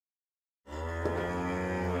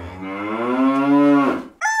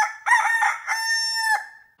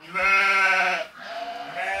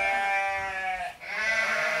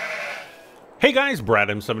Hey guys, Brad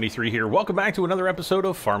M73 here. Welcome back to another episode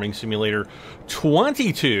of Farming Simulator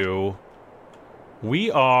 22.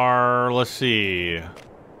 We are, let's see,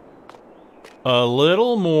 a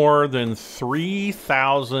little more than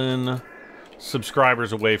 3,000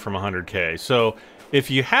 subscribers away from 100K. So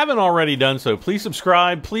if you haven't already done so, please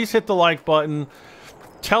subscribe, please hit the like button,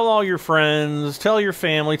 tell all your friends, tell your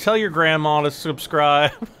family, tell your grandma to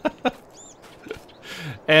subscribe.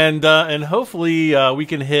 and hopefully we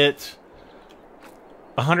can hit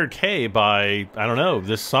 100K by, I don't know,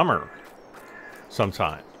 this summer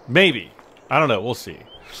sometime. Maybe. I don't know. We'll see.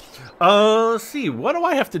 Let's see. What do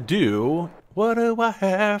I have to do? What do I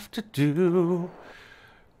have to do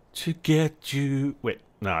to get you... Wait.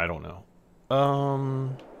 No, I don't know.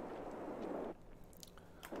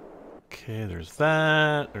 Okay, there's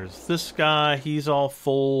that. There's this guy. He's all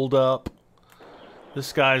fulled up.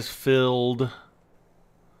 This guy's filled.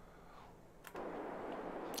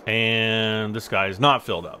 And this guy is not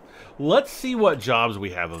filled up. Let's see what jobs we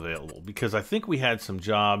have available, because I think we had some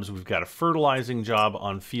jobs. We've got a fertilizing job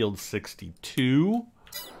on field 62.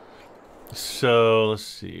 So let's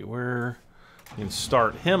see where we can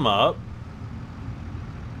start him up.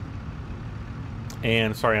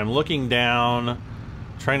 And sorry, I'm looking down,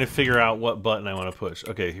 trying to figure out what button I want to push.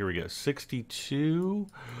 Okay, here we go. 62,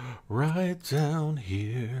 right down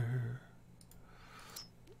here.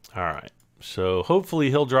 All right. So hopefully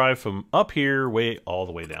he'll drive from up here way all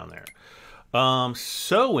the way down there.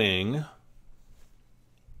 Sowing.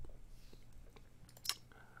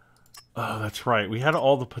 Oh, that's right. We had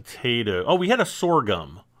all the potato. Oh, we had a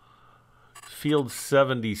sorghum. Field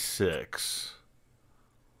 76.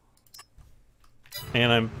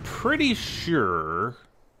 And I'm pretty sure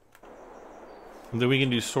that we can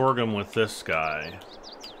do sorghum with this guy.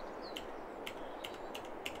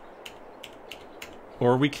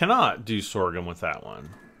 Or we cannot do sorghum with that one.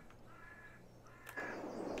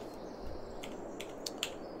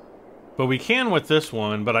 But we can with this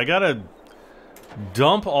one, but I gotta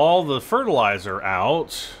dump all the fertilizer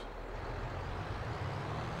out.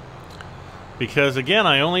 Because again,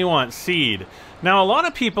 I only want seed. Now, a lot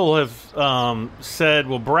of people have said,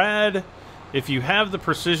 well, Brad, if you have the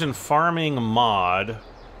precision farming mod,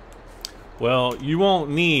 well, you won't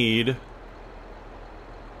need...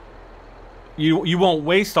 You won't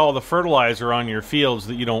waste all the fertilizer on your fields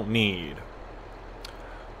that you don't need.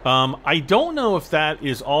 I don't know if that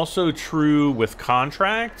is also true with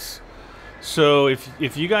contracts. So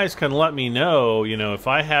if you guys can let me know, you know, if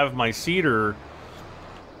I have my seeder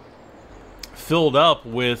filled up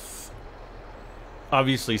with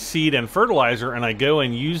obviously seed and fertilizer and I go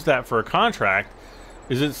and use that for a contract,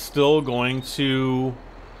 is it still going to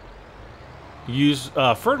use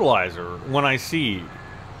fertilizer when I seed?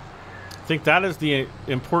 I think that is the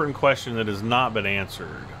important question that has not been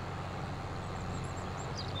answered.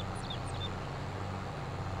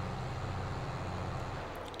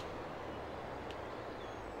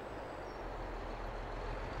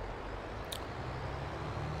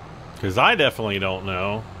 Because I definitely don't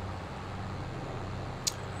know.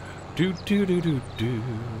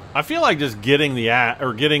 I feel like just getting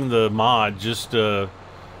the mod just to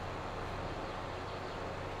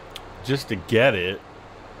get it.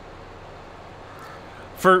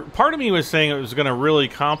 Part of me was saying it was going to really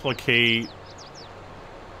complicate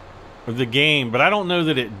the game, but I don't know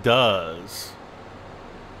that it does.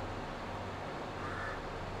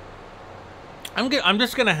 I'm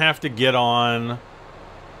just going to have to get on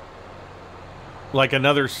like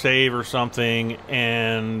another save or something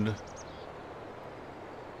and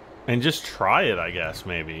just try it, I guess,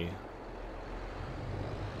 maybe.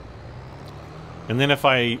 And then if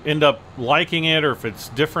I end up liking it or if it's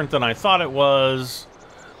different than I thought it was...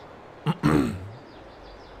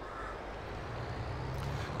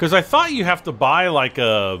 Because I thought you have to buy like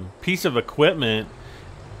a piece of equipment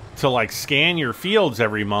to like scan your fields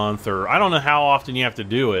every month, or I don't know how often you have to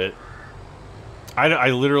do it. I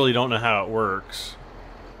literally don't know how it works.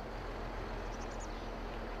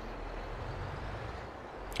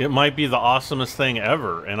 It might be the awesomest thing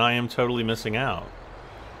ever, and I am totally missing out.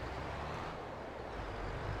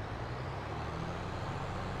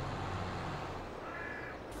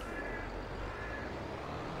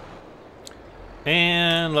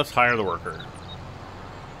 And let's hire the worker.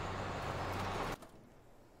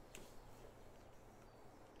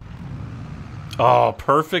 Oh,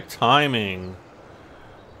 perfect timing.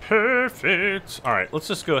 Perfect. All right, let's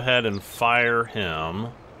just go ahead and fire him.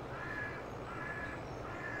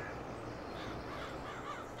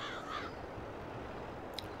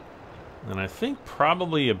 And I think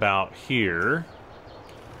probably about here.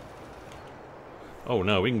 Oh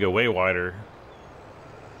no, we can go way wider.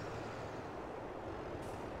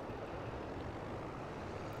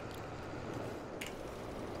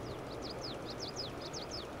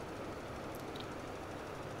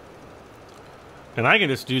 And I can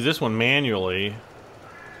just do this one manually.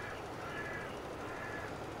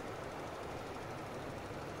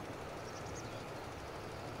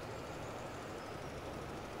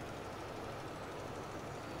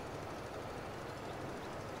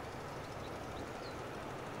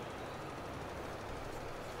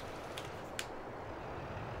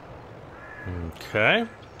 Okay.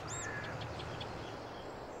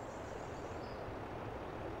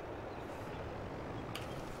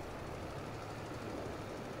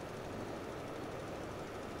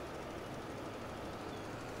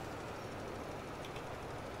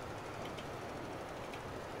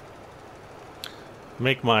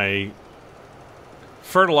 Make my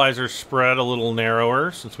fertilizer spread a little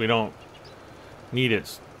narrower since we don't need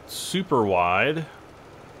it super wide.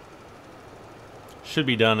 Should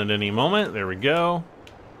be done at any moment. There we go.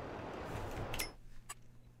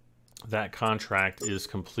 That contract is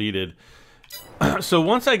completed. So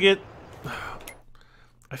once I get,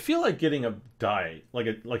 I feel like getting a die,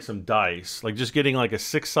 like some dice, like just getting like a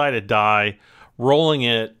 6-sided die, rolling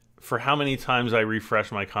it for how many times I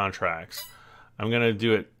refresh my contracts. I'm gonna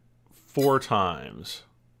do it 4 times.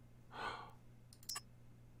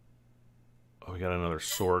 Oh, we got another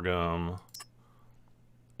sorghum.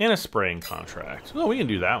 And a spraying contract. Well, we can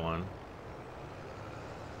do that one.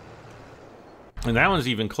 And that one's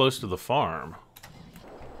even close to the farm.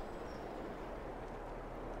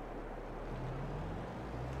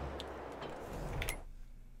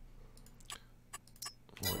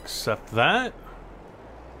 We'll accept that.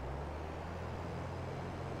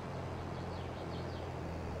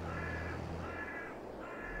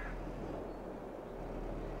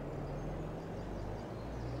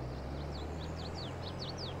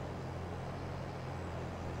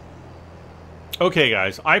 Okay,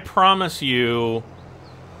 guys, I promise you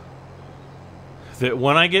that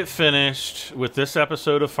when I get finished with this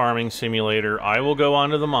episode of Farming Simulator, I will go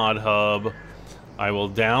onto the Mod Hub, I will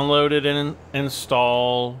download it and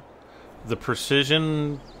install the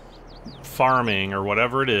Precision Farming, or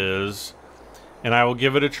whatever it is, and I will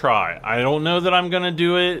give it a try. I don't know that I'm going to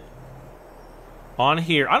do it on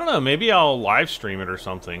here. I don't know, maybe I'll live stream it or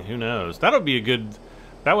something. Who knows? That'll be a good...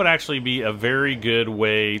 That would actually be a very good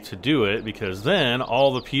way to do it, because then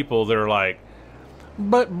all the people that are like,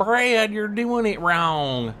 but Brad, you're doing it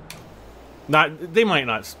wrong. They might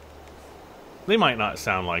not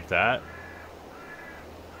sound like that.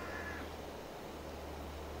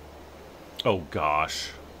 Oh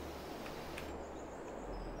gosh.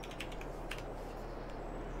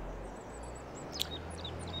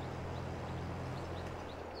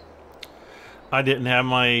 I didn't have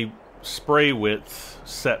my spray width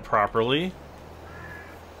set properly.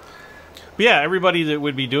 But yeah, everybody that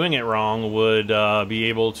would be doing it wrong would be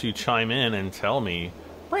able to chime in and tell me,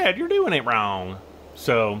 Brad, you're doing it wrong.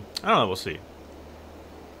 So, I don't know, we'll see.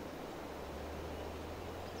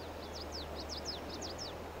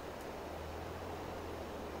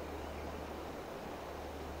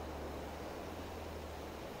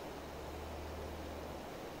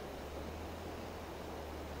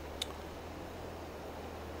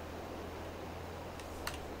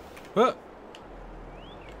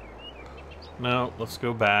 No, let's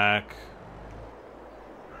go back.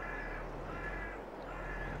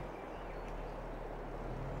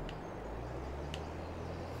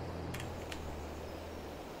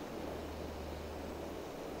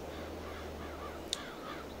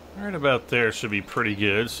 Right about there should be pretty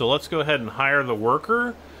good. So let's go ahead and hire the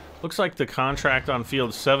worker. Looks like the contract on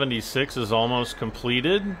field 76 is almost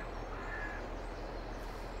completed.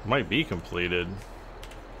 Might be completed.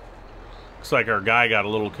 Looks like our guy got a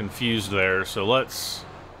little confused there, so let's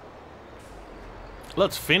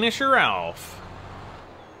finish her off.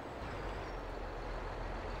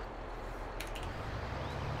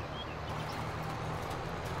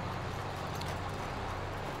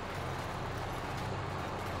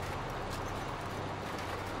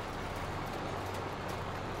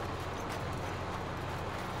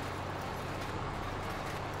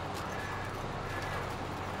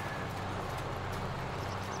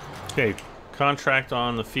 Okay, contract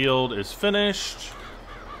on the field is finished.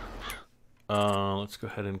 Let's go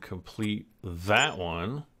ahead and complete that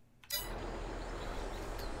one.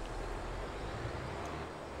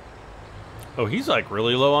 Oh, he's like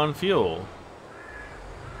really low on fuel.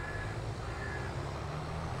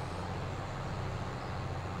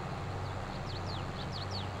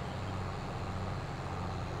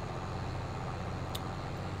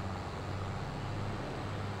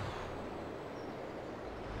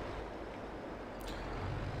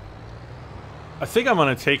 I think I'm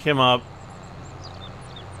going to take him up.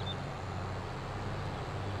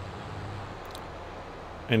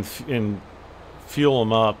 And fuel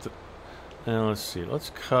him up. And let's see. Let's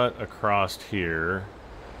cut across here.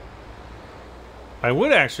 I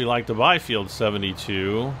would actually like to buy field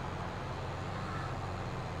 72.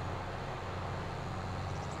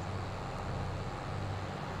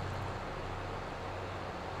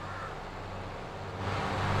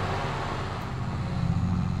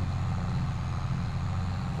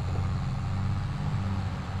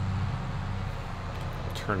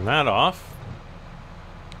 Turn that off.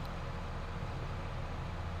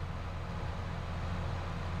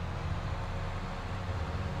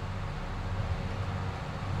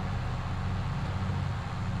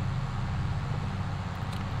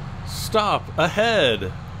 Stop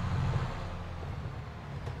ahead.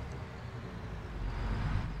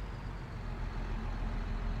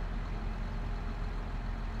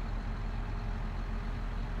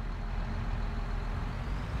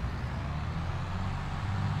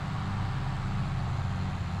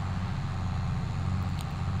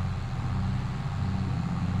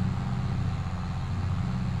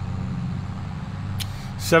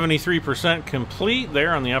 %73 complete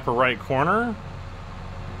there on the upper right corner.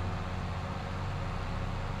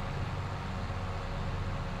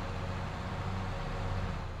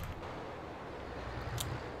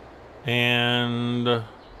 And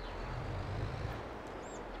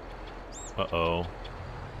uh-oh. All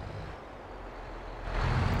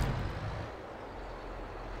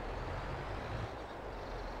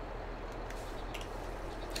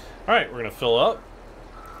right, we're going to fill up.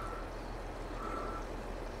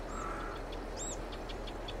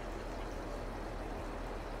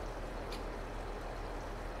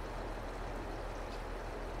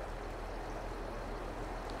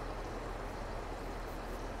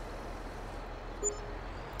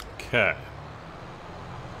 Okay.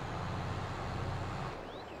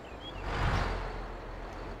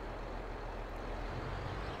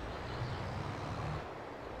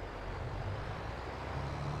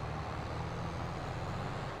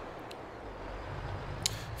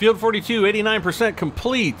 Field 42, 89%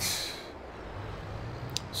 complete.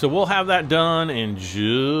 So we'll have that done in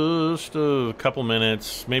just a couple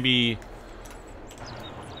minutes, maybe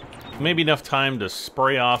enough time to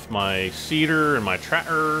spray off my seeder and my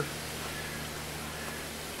tractor.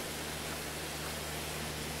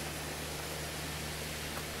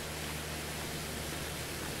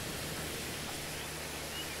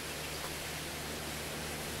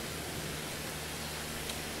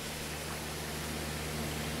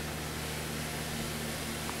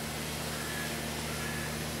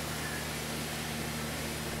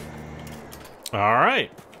 All right.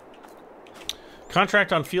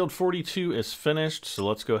 Contract on field 42 is finished, so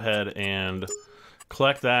let's go ahead and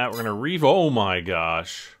collect that. We're going to oh my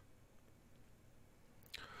gosh.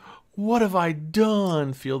 What have I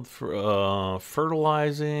done? Field for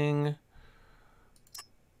fertilizing.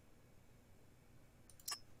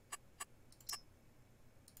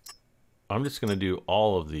 I'm just going to do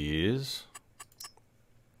all of these.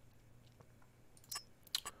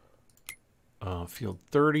 Field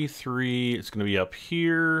 33, it's going to be up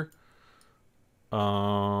here.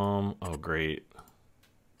 Oh, great.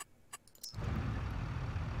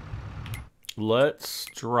 Let's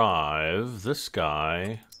drive this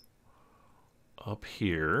guy up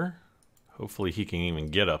here. Hopefully he can even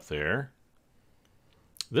get up there.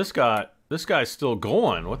 This guy's still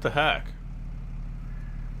going. What the heck?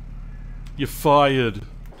 You're fired.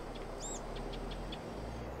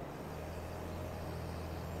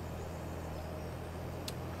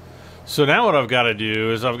 So now what I've got to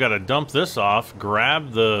do is I've got to dump this off,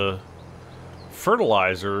 grab the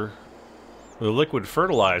fertilizer, the liquid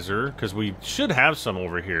fertilizer, because we should have some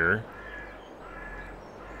over here.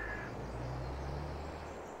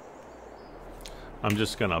 I'm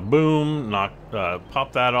just going to boom,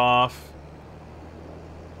 pop that off.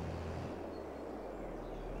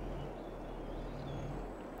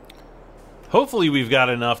 Hopefully we've got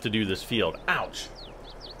enough to do this field. Ouch.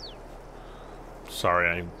 Sorry,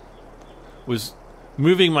 I was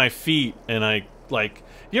moving my feet and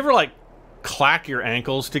you ever clack your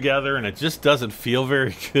ankles together and it just doesn't feel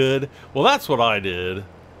very good? Well, that's what I did.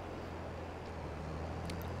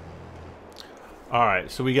 All right,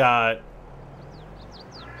 so we got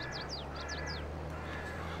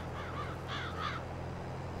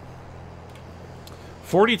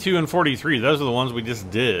 $42 and $43. Those are the ones we just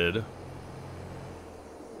did.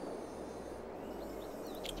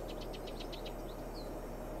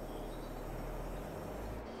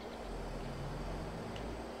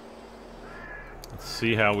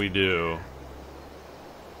 See how we do.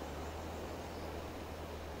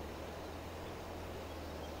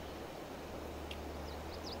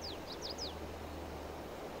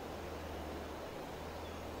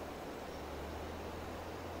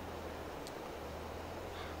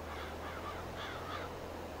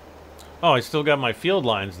 Oh, I still got my field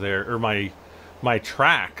lines there, or my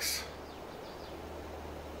tracks.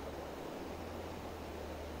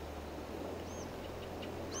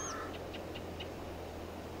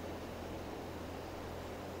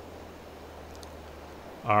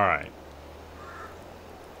 All right.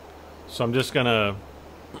 So I'm just gonna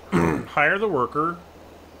hire the worker.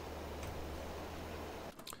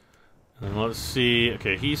 And let's see.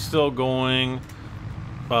 Okay, he's still going.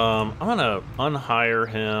 I'm gonna unhire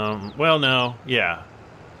him. Well, no, yeah.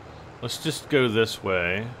 Let's just go this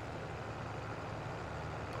way.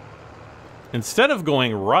 Instead of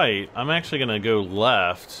going right, I'm actually gonna go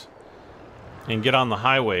left and get on the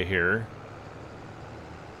highway here.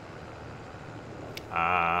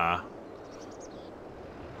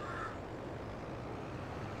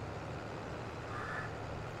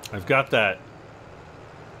 I've got that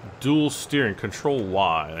dual steering, control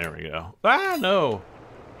Y. There we go. Ah, no.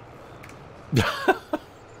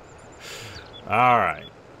 All right.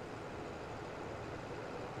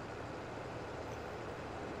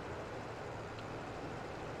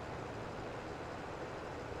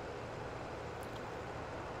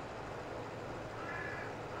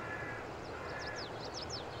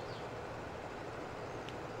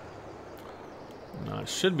 I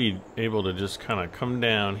should be able to just kind of come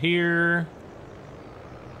down here.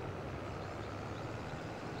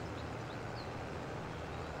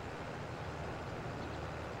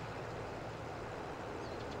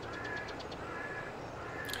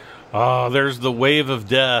 Oh, there's the wave of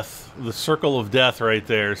death, the circle of death right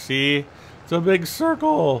there. See? It's a big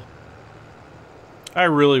circle. I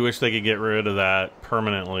really wish they could get rid of that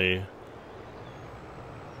permanently.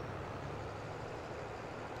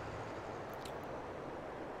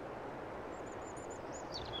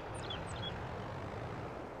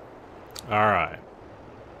 All right.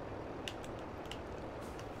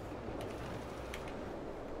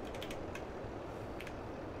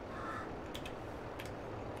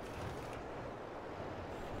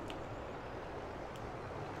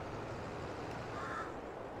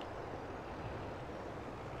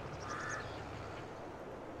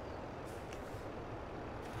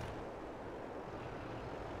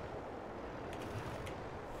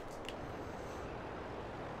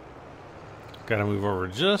 Gotta move over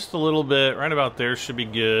just a little bit. Right about there should be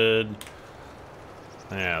good.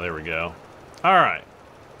 Yeah, there we go. All right.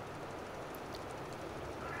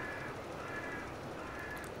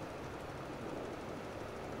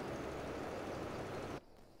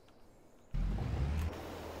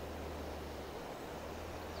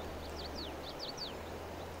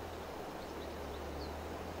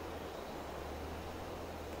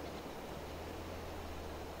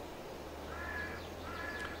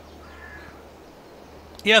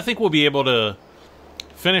 Yeah, I think we'll be able to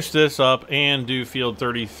finish this up and do field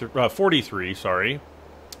 43, sorry.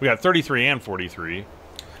 We got 33 and 43.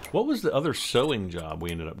 What was the other sowing job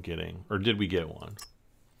we ended up getting? Or did we get one?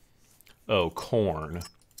 Oh, corn.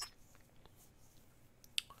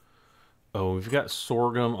 Oh, we've got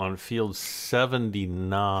sorghum on field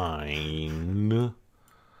 79.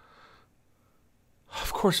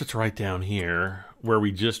 Of course it's right down here where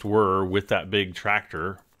we just were with that big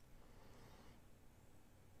tractor.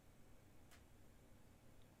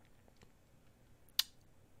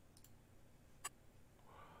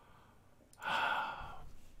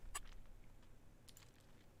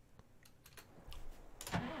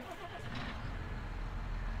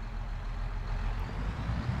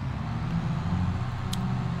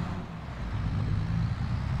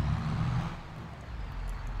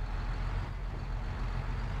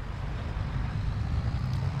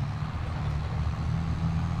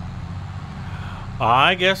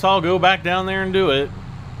 I guess I'll go back down there and do it.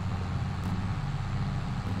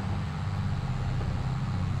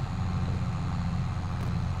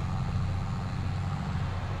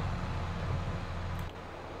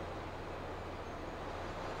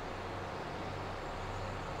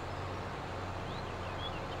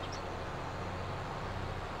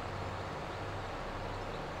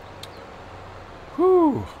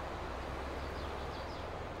 Whew.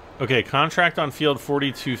 Okay, contract on field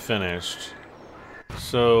 42 finished.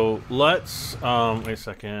 So let's, wait a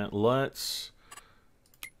second, let's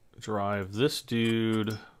drive this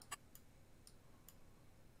dude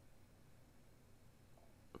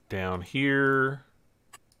down here.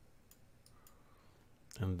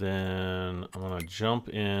 And then I'm gonna jump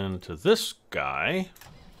into this guy.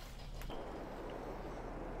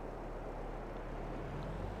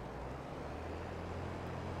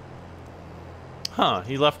 Huh,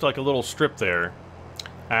 he left like a little strip there.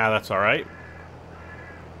 Ah, that's all right.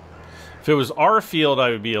 If it was our field,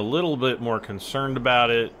 I would be a little bit more concerned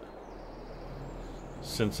about it.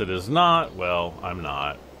 Since it is not, well, I'm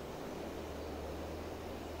not.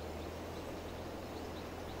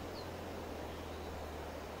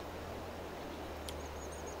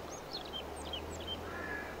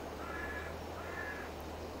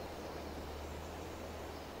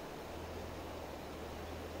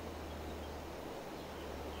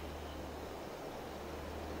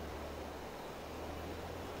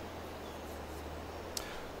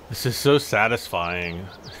 This is so satisfying.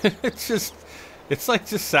 It's like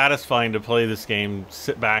just satisfying to play this game,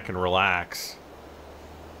 sit back and relax.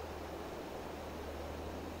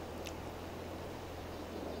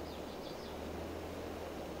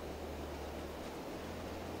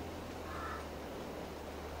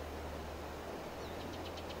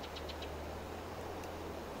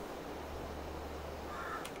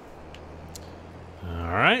 All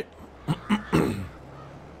right.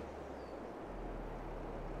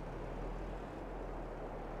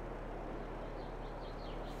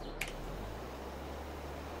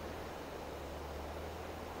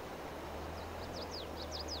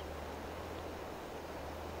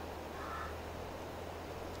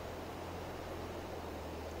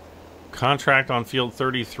 Contract on field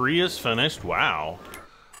 33 is finished. Wow.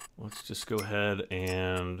 Let's just go ahead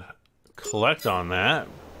and collect on that.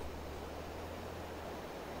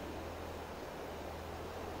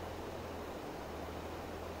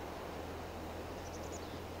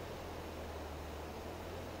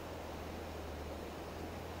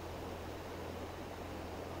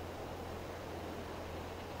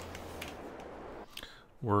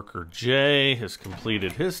 Worker J has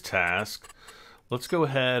completed his task. Let's go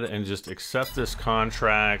ahead and just accept this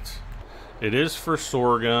contract. It is for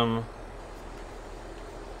sorghum.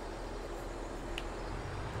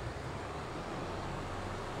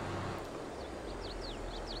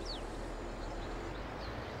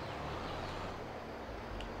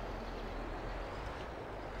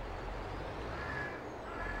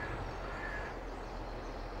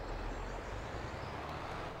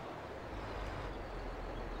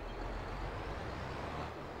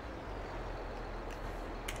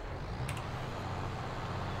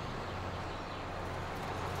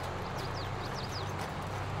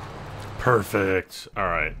 Perfect. All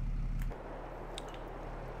right.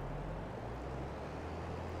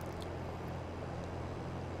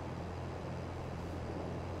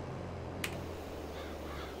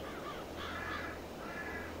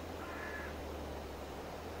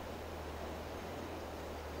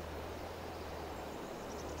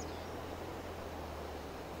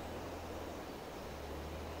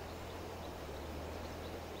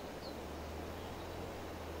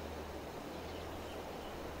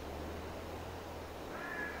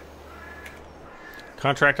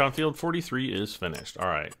 Contract on field 43 is finished. All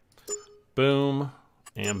right. Boom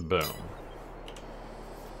and boom.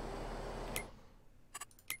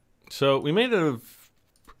 So we made a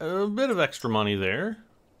bit of extra money there.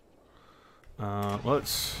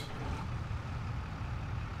 Let's...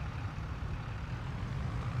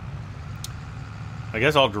 I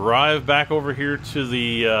guess I'll drive back over here to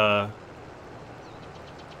the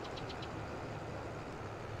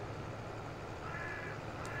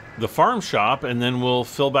farm shop, and then we'll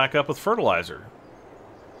fill back up with fertilizer.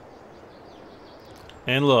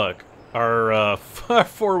 And look, our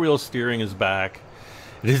four-wheel steering is back.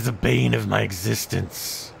 It is the bane of my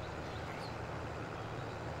existence.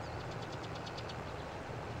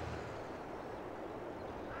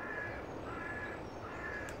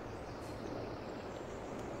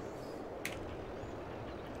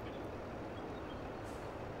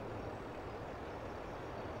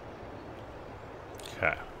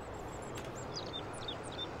 Okay.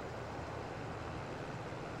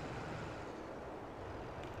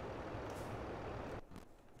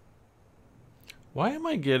 Why am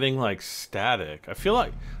I getting like static? I feel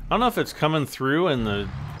like, I don't know if it's coming through in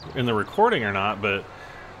the recording or not, but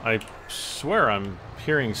I swear I'm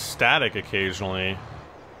hearing static occasionally.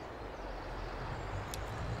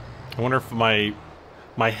 I wonder if my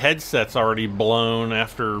headset's already blown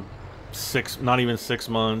after not even 6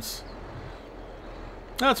 months.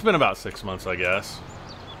 No, it's been about 6 months, I guess.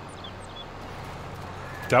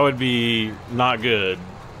 That would be not good.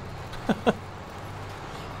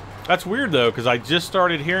 That's weird, though, because I just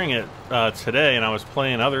started hearing it today, and I was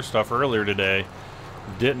playing other stuff earlier today.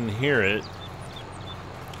 Didn't hear it.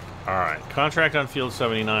 Alright, contract on field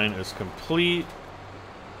 79 is complete.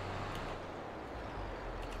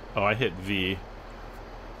 Oh, I hit V.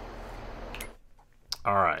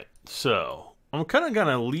 Alright, so I'm kind of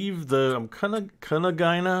gonna leave the... What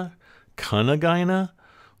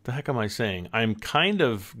the heck am I saying? I'm kind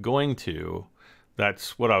of going to...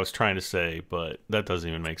 That's what I was trying to say, but that doesn't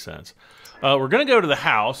even make sense. We're going to go to the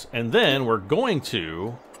house, and then we're going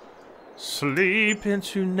to sleep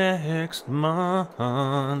into next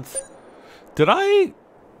month. Did I...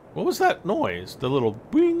 What was that noise? The little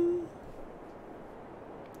bing?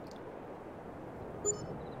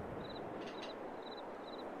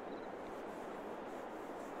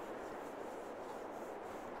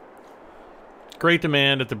 Great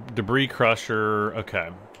demand at the debris crusher.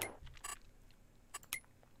 Okay.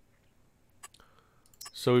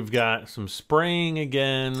 So we've got some spraying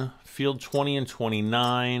again. Field 20 and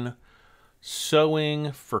 29.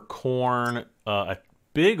 Sowing for corn. A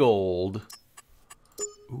big old...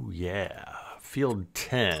 Ooh, yeah. Field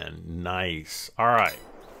 10. Nice. All right.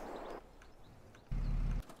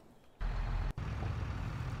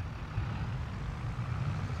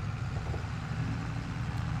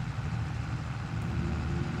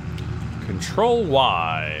 Control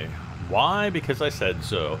Y. Why? Because I said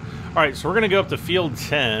so. All right, so we're going to go up to field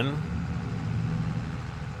 10.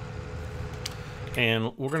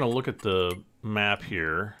 And we're going to look at the map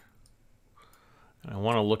here. I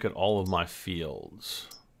want to look at all of my fields.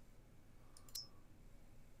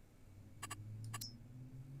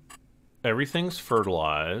 Everything's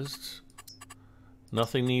fertilized.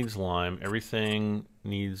 Nothing needs lime. Everything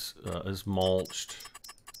needs is mulched.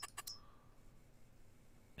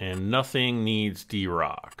 And nothing needs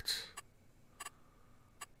de-rocked.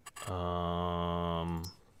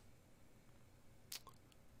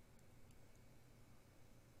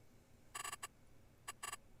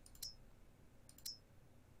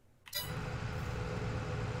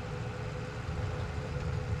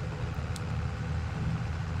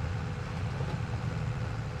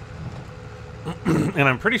 And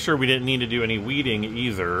I'm pretty sure we didn't need to do any weeding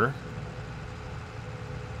either.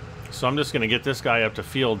 So I'm just going to get this guy up to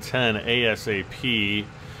field 10 ASAP.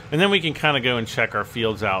 And then we can kind of go and check our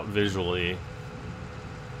fields out visually.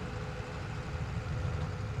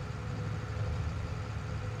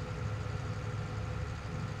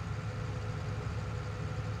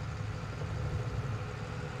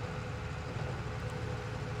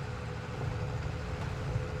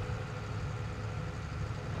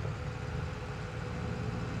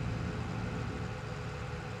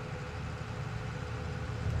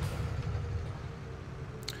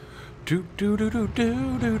 Do do do do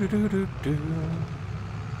do do do do do do.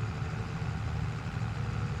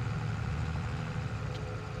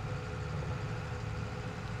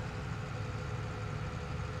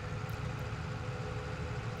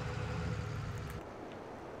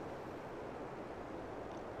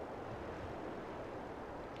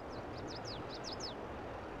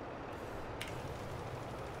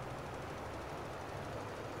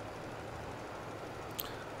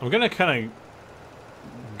 I'm gonna kind of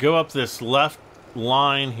go up this left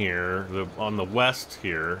line here, on the west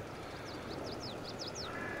here,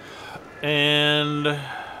 and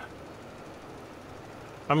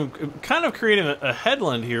I'm kind of creating a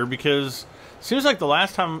headland here because it seems like the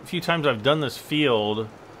last few times I've done this field,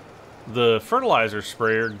 the fertilizer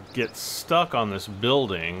sprayer gets stuck on this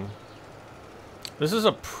building. This is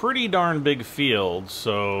a pretty darn big field,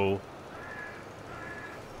 so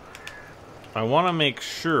I want to make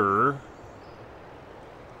sure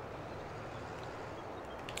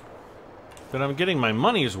that I'm getting my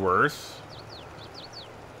money's worth.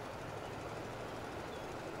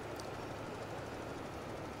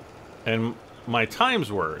 And my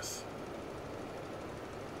time's worth.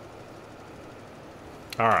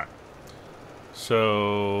 Alright.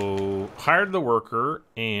 So, hired the worker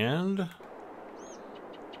and...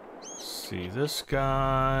 Let's see, this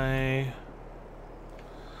guy...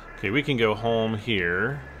 Okay, we can go home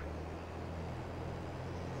here.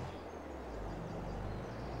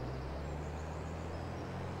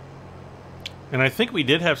 And I think we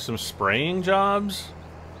did have some spraying jobs.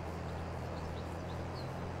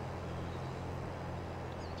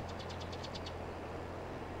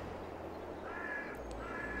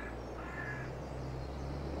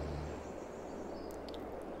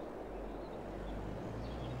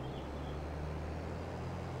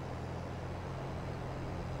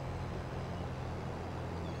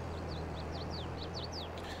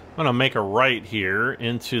 I'm gonna make a right here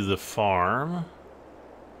into the farm.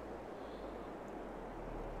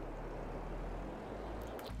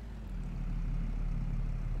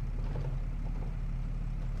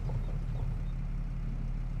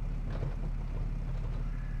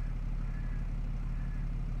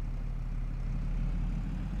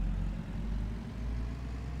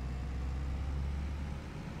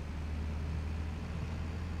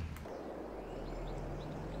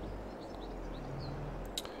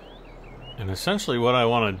 And essentially what I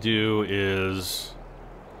want to do is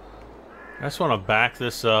I just want to back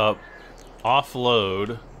this up,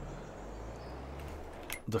 offload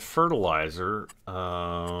the fertilizer.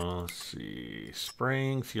 Let's see,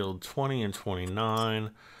 spraying field 20 and 29.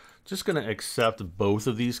 Just going to accept both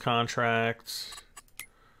of these contracts.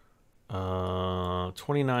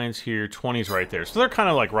 29's here, 20's right there. So they're kind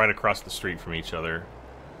of like right across the street from each other.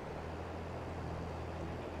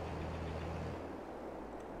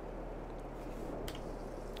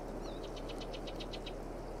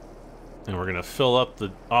 And we're going to fill up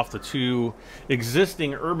off the two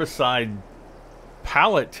existing herbicide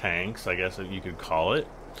pallet tanks, I guess you could call it.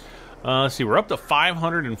 Let's see, we're up to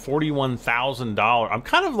 $541,000. I'm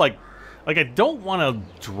kind of like I don't want to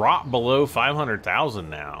drop below 500,000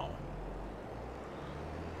 now.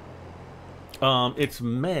 It's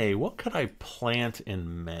May. What could I plant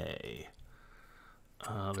in May?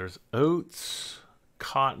 There's oats,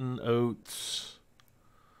 cotton oats.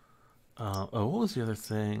 Oh, what was the other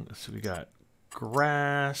thing? So we got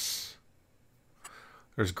grass.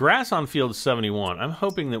 There's grass on field 71. I'm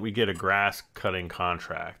hoping that we get a grass cutting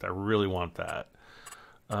contract. I really want that.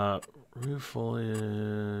 Roof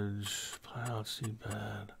foliage, plowed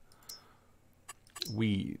seedbed,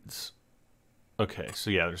 weeds. Okay,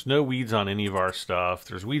 so yeah, there's no weeds on any of our stuff.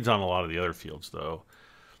 There's weeds on a lot of the other fields, though.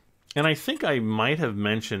 And I think I might have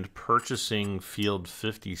mentioned purchasing field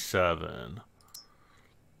 57.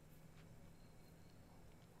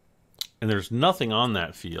 And there's nothing on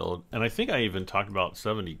that field. And I think I even talked about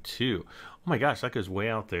 72. Oh my gosh, that goes way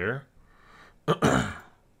out there. But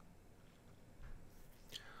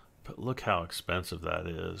look how expensive that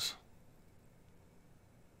is.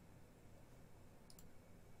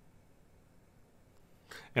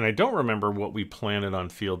 And I don't remember what we planted on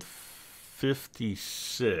field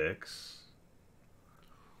 56.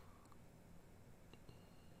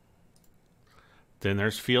 Then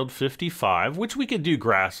there's field 55, which we could do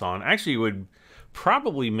grass on. Actually, it would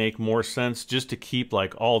probably make more sense just to keep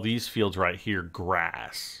like all these fields right here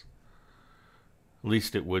grass. At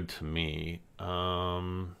least it would to me. All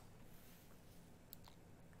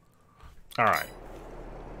right.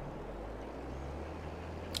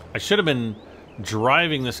 I should have been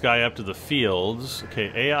driving this guy up to the fields.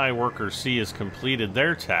 Okay, AI worker C has completed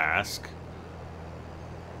their task.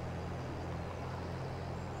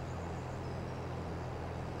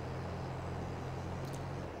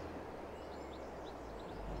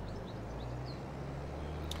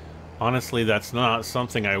 Honestly, that's not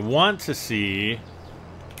something I want to see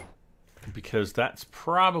because that's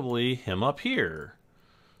probably him up here.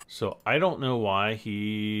 So I don't know why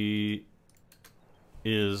he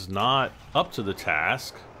is not up to the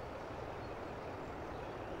task.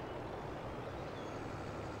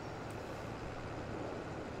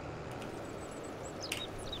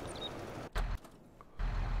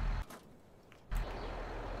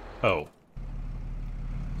 Oh.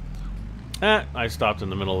 I stopped in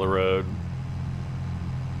the middle of the road.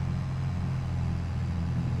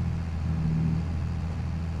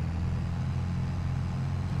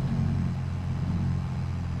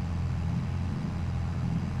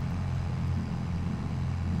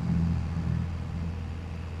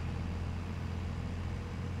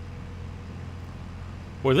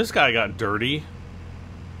 Boy, this guy got dirty.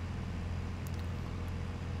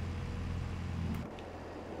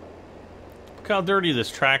 Look how dirty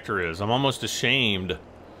this tractor is. I'm almost ashamed.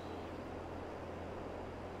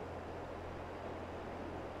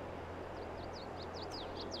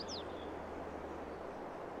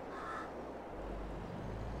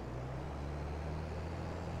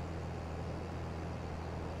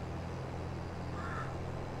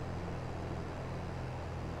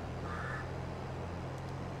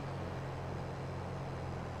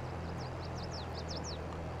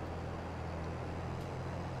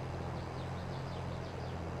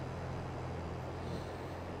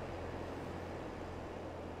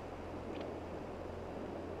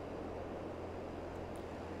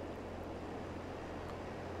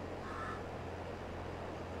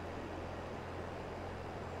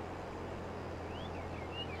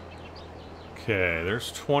 Okay,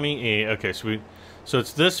 there's 28. Okay, so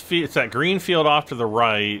it's this field, it's that green field off to the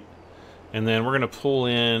right, and then we're gonna pull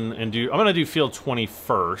in and do. I'm gonna do field 20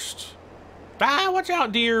 first. Ah, watch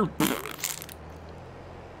out, deer!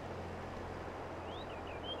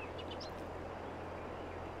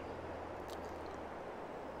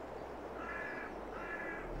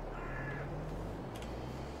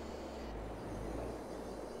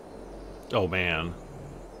 Oh man.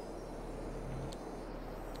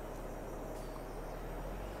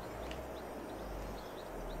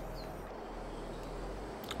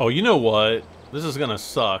 Oh, you know what? This is gonna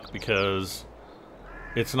suck because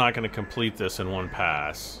it's not gonna complete this in one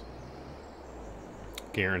pass.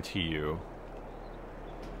 Guarantee you.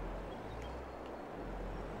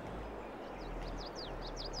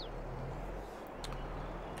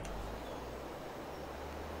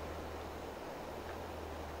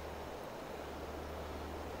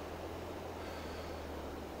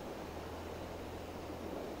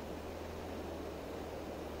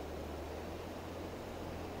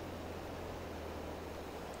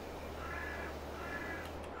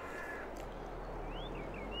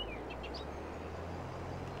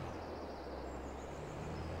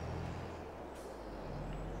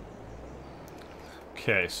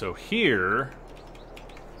 Okay, so here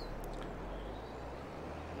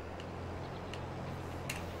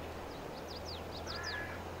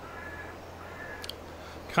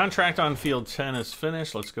contract on field 10 is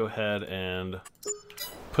finished. Let's go ahead and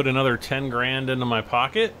put another 10 grand into my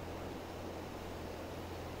pocket.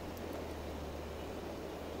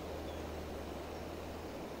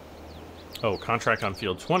 Oh, contract on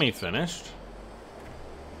field 20 finished.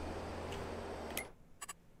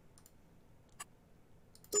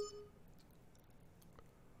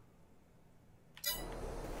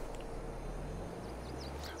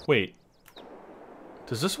 Wait,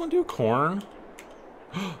 does this one do corn?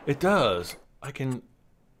 It does. I can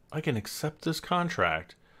accept this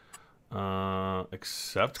contract.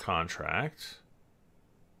 Accept contract.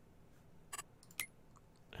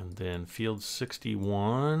 And then field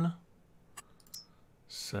 61.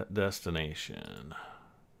 Set destination.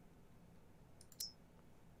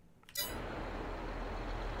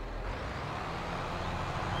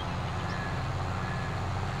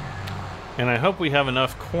 And I hope we have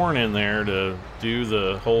enough corn in there to do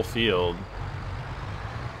the whole field.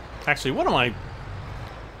 Actually, what am I...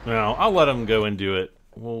 No, I'll let them go and do it.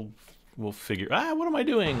 We'll figure... Ah, what am I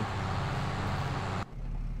doing?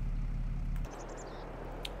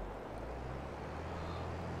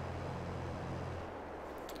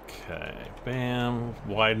 Okay, bam.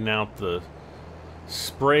 Widen out the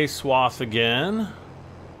spray swath again.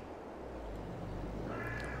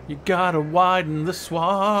 You gotta widen the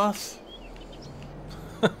swath.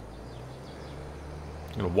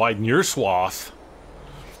 I'm gonna widen your swath.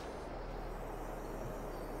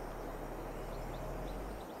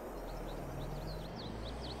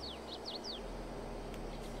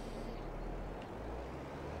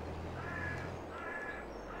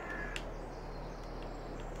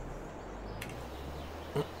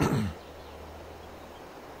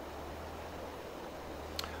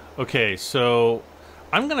 Okay, so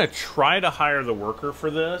I'm gonna try to hire the worker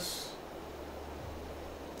for this.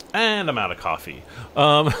 And I'm out of coffee.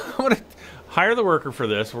 I'm gonna hire the worker for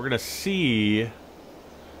this. We're gonna see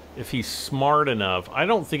if he's smart enough. I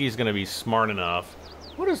don't think he's gonna be smart enough.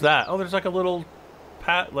 What is that? Oh, there's like a little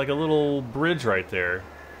like a little bridge right there.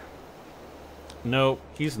 Nope,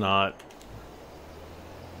 he's not.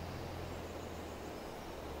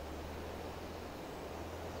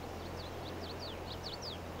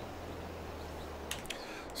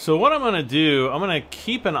 So what I'm gonna do, I'm gonna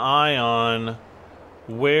keep an eye on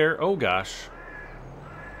where, oh gosh,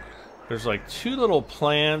 there's like two little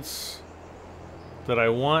plants that I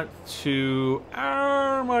want to,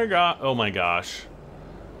 oh my god, oh my gosh.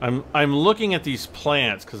 I'm looking at these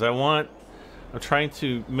plants because I'm trying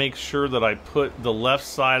to make sure that I put the left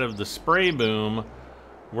side of the spray boom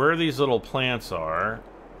where these little plants are.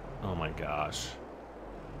 Oh my gosh.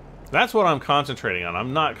 That's what I'm concentrating on.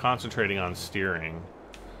 I'm not concentrating on steering.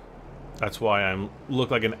 That's why I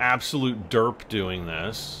look like an absolute derp doing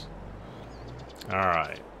this.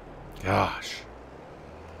 Alright. Gosh.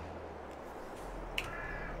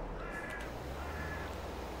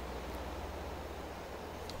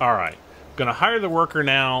 Alright. Gonna hire the worker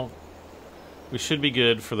now. We should be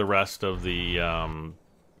good for the rest of the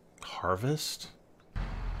harvest.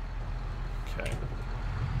 Okay.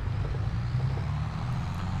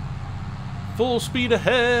 Full speed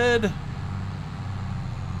ahead!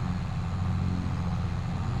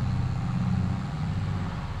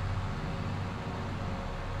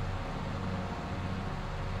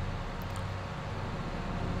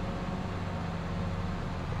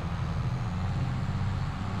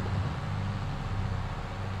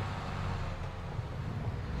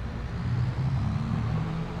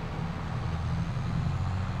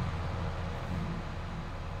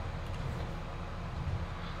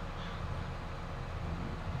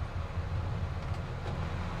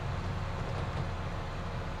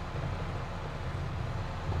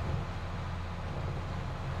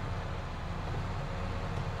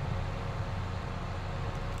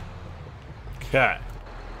 Okay.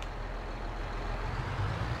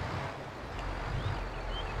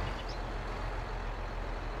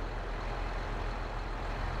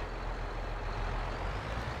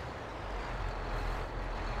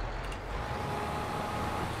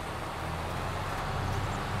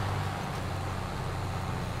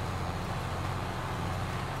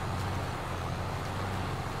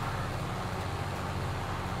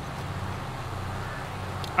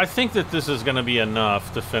 I think that this is going to be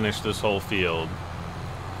enough to finish this whole field.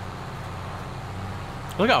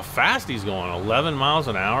 Look how fast he's going, 11 miles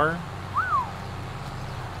an hour.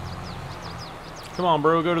 Come on,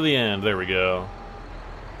 bro, go to the end. There we go.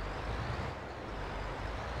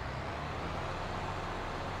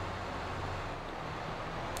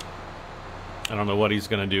 I don't know what he's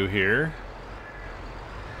going to do here.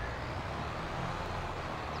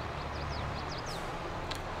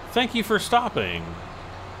 Thank you for stopping.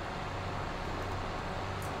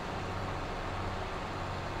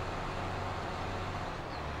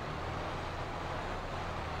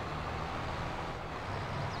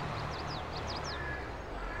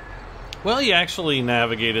 Well, he actually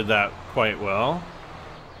navigated that quite well.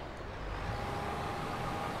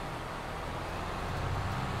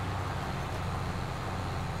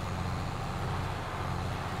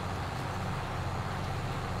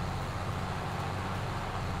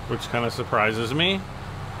 Which kind of surprises me.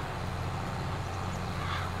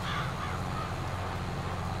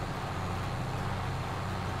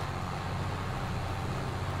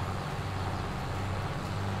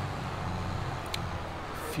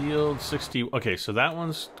 Field 60. Okay, so that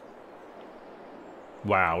one's...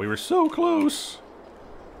 Wow, we were so close.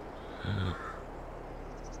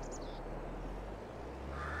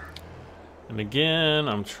 And again,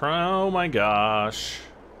 I'm trying... Oh my gosh.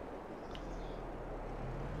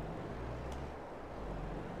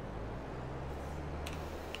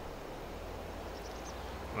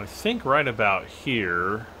 I think right about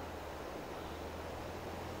here.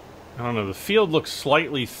 I don't know, the field looks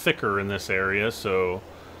slightly thicker in this area, so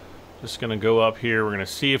just gonna go up here. We're gonna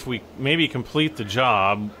see if we maybe complete the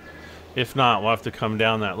job. If not, we'll have to come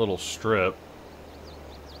down that little strip.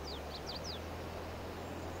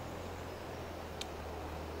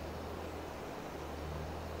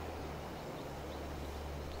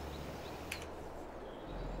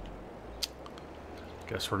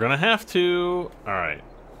 Guess we're gonna have to. All right.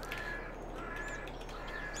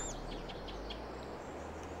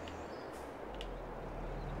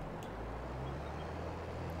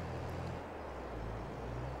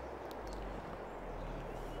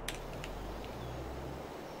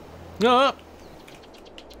 No.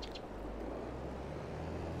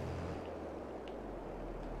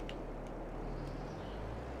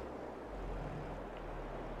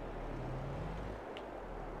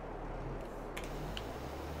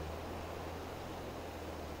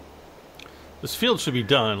 This field should be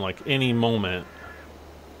done like any moment.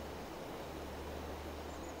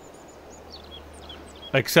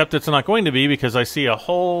 Except it's not going to be because I see a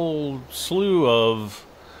whole slew of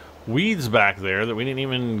weeds back there that we didn't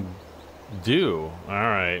even do. All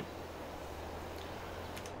right.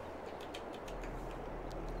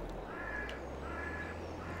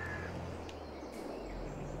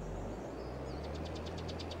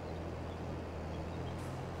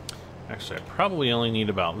 Actually, I probably only need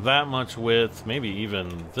about that much width, maybe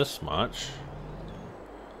even this much.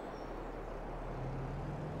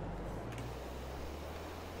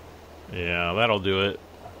 Yeah, that'll do it.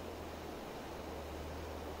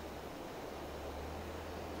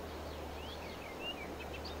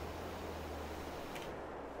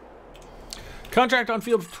 Contract on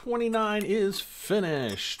field 29 is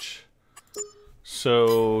finished.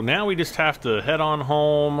 So now we just have to head on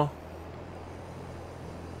home.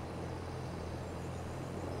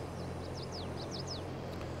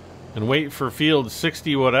 And wait for field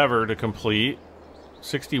 60 whatever to complete.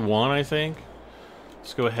 61, I think.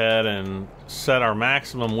 Let's go ahead and set our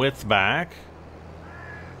maximum width back.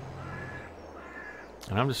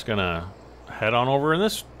 And I'm just gonna head on over in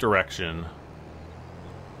this direction.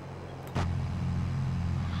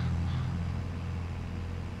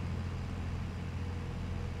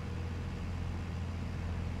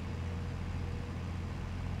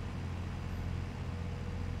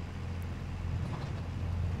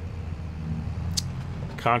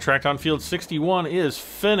 Contract on field 61 is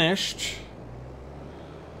finished.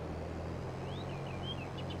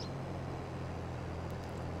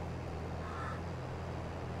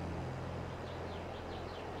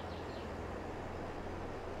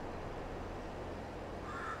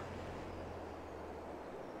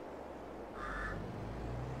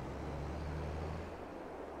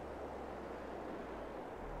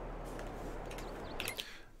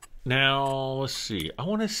 Now, let's see. I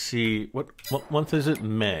want to see what month is it?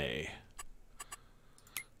 May.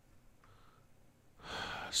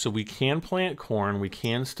 So we can plant corn. We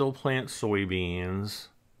can still plant soybeans.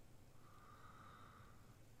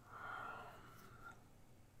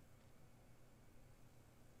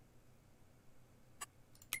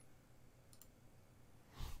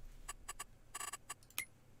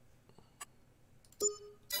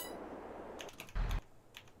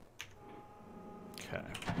 Okay.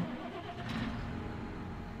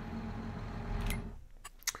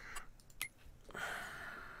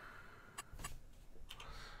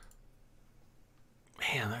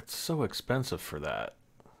 Man, that's so expensive for that.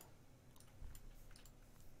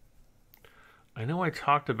 I know I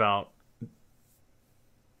talked about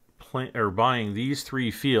buying these 3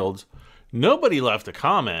 fields. Nobody left a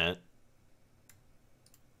comment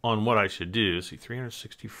on what I should do. See,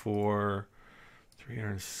 364,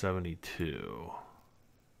 372.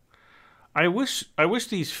 I wish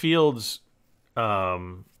these fields. I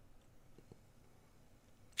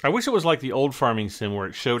wish it was like the old farming sim where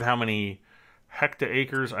it showed how many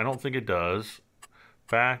hectaacres. I don't think it does.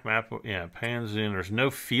 Back map, yeah, pan zoom. There's no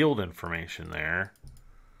field information there.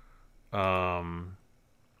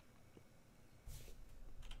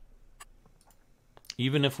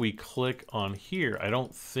 Even if we click on here, I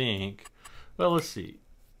don't think. Well, let's see.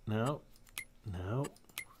 No, no.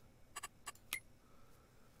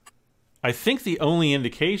 I think the only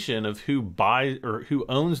indication of who buys or who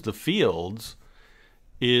owns the fields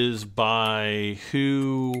is by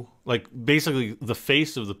who, like, basically the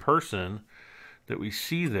face of the person that we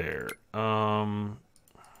see there when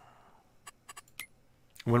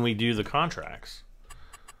we do the contracts.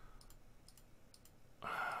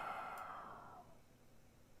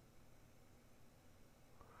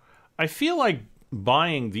 I feel like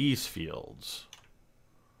buying these fields.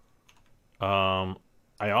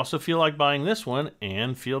 I also feel like buying this one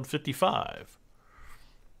and field 55.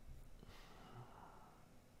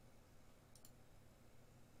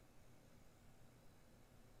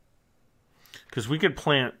 Because we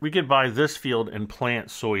could buy this field and plant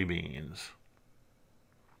soybeans.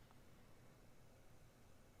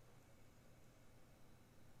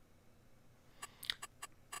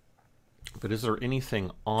 But is there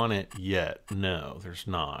anything on it yet? No, there's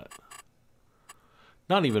not.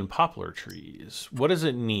 Not even poplar trees. What does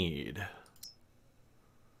it need?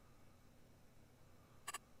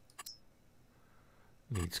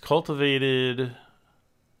 Needs cultivated.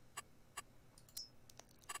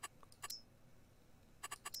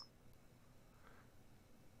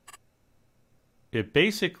 It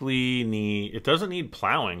basically it doesn't need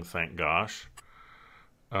plowing, thank gosh.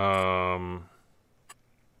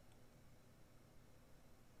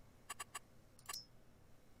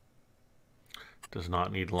 Does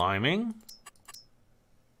not need liming.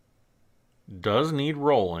 Does need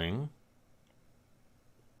rolling.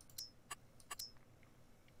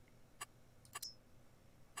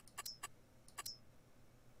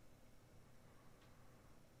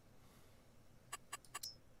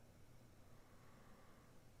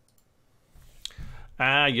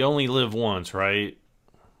 Ah, you only live once, right?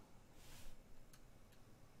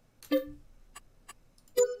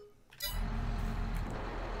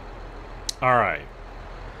 All right.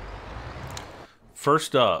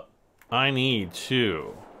 First up, I need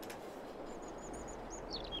to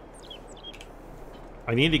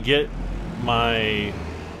get my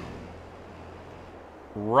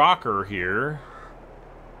rocker here.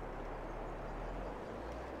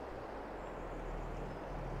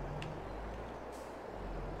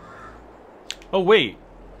 Oh, wait.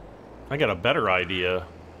 I got a better idea.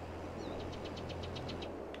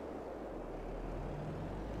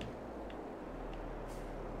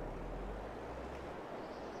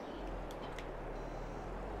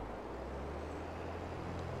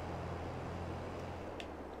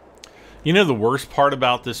 You know the worst part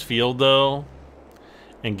about this field, though,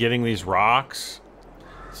 and getting these rocks?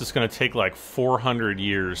 It's just going to take like 400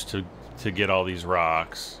 years to get all these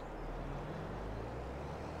rocks.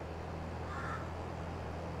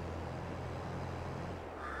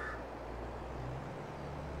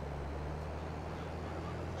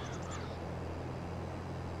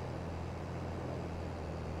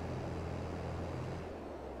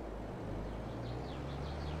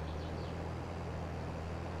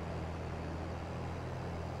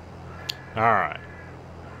 All right.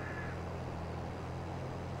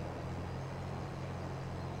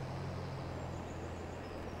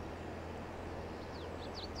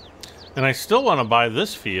 And I still want to buy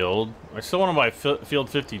this field. I still want to buy field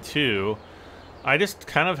 52. I just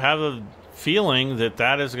kind of have a feeling that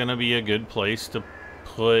that is going to be a good place to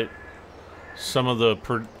put some of the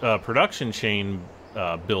production chain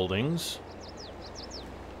buildings.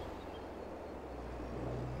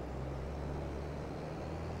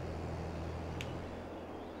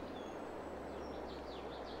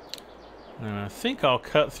 And I think I'll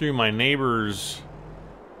cut through my neighbor's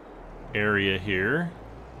area here.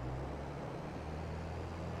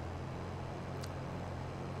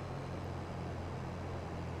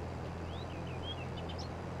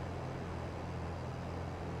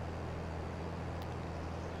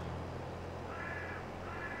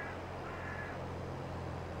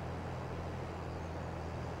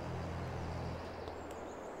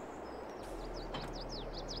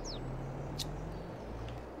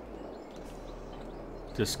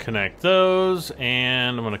 Disconnect those,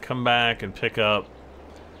 and I'm going to come back and pick up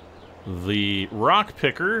the rock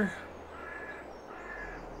picker.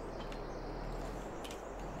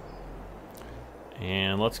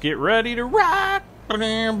 And let's get ready to rock.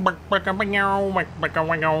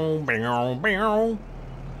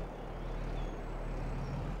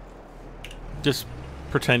 Just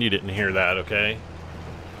pretend you didn't hear that, okay?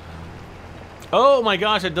 Oh my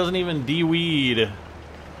gosh, it doesn't even de-weed.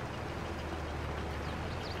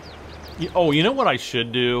 Oh, you know what I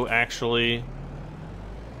should do, actually?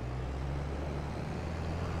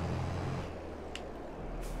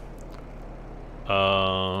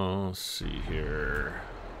 Let's see here.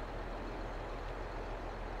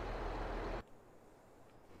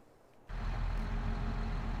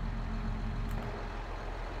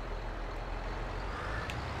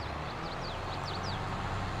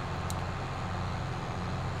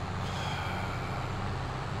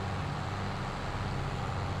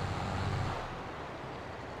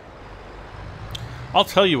 I'll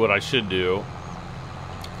tell you what I should do.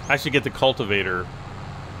 I should get the cultivator.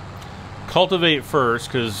 Cultivate first,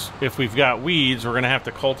 because if we've got weeds, we're going to have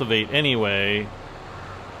to cultivate anyway.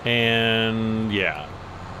 And, yeah.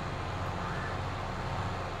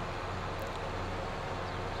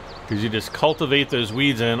 Because you just cultivate those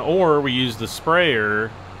weeds in, or we use the sprayer.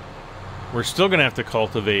 We're still going to have to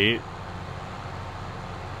cultivate.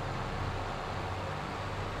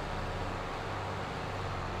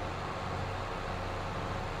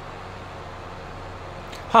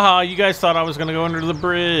 Haha, you guys thought I was going to go under the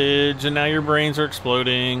bridge, and now your brains are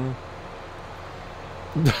exploding.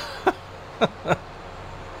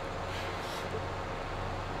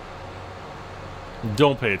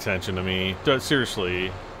 Don't pay attention to me. Seriously.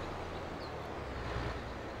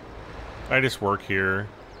 I just work here.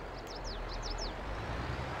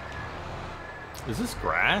 Is this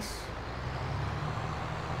grass?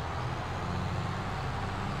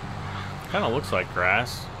 Kind of looks like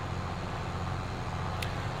grass.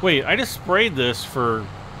 Wait, I just sprayed this for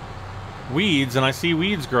weeds, and I see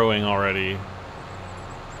weeds growing already.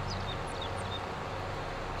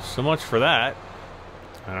 So much for that.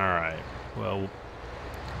 Alright, well...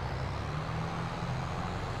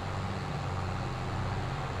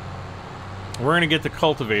 we're gonna get the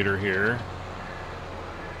cultivator here.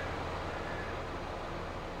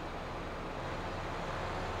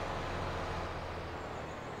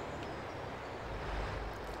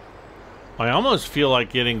 I almost feel like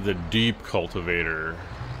getting the deep cultivator.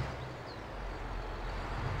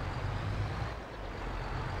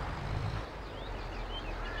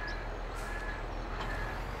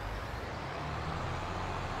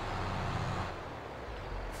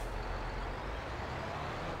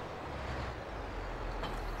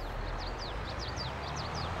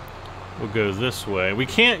 We'll go this way. We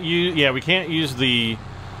can't use, yeah, we can't use the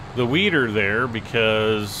weeder there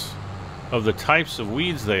because of the types of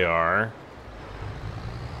weeds they are.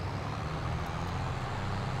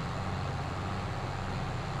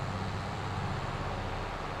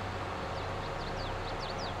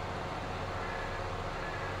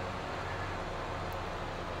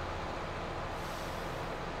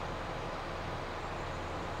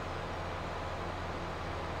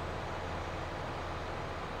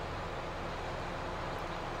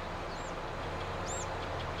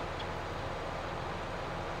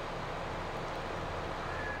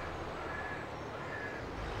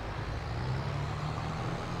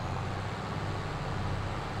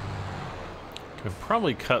 Could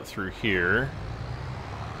probably cut through here.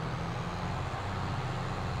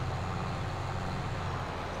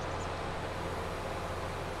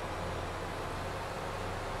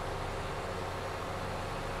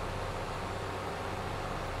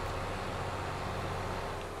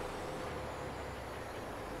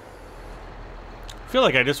 I feel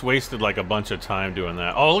like I just wasted like a bunch of time doing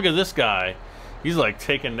that. Oh, look at this guy. He's like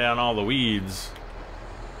taking down all the weeds.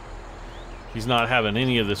 He's not having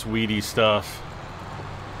any of this weedy stuff.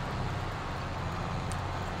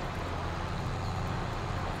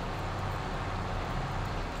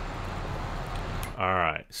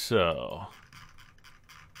 Alright, so...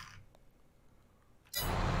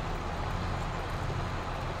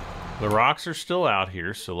 the rocks are still out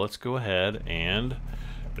here, so let's go ahead and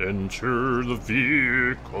enter the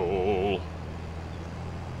vehicle.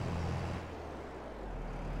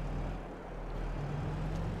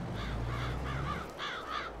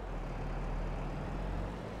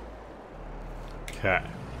 Okay.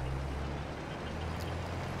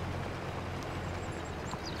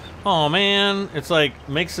 Oh man, it's like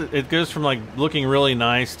it goes from like looking really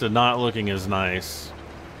nice to not looking as nice.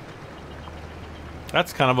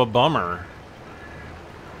 That's kind of a bummer.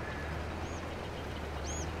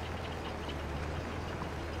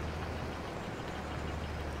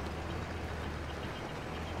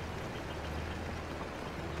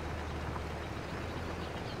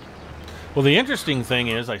 Well, the interesting thing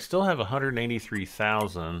is I still have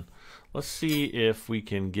 183,000. Let's see if we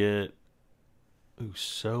can get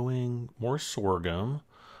sowing more sorghum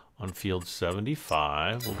on field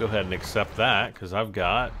 75. We'll go ahead and accept that because I've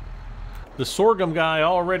got the sorghum guy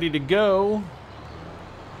all ready to go.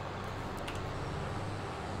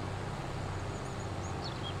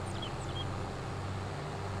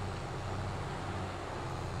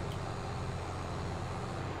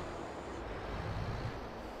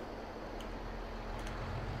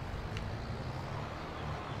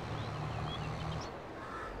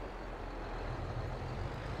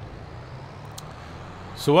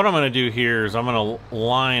 So what I'm going to do here is I'm going to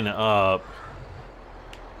line up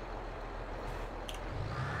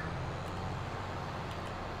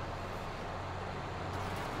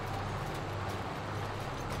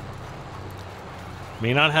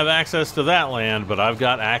may not have access to that land, but I've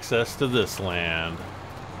got access to this land.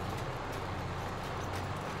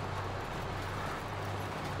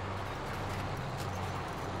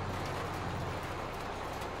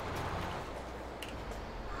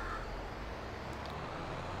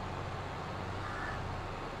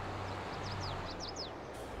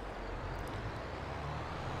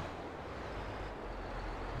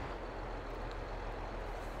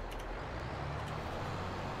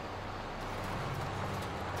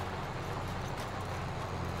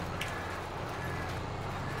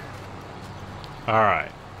 All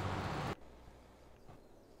right.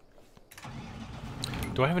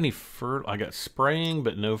 Do I have any I got spraying,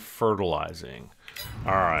 but no fertilizing.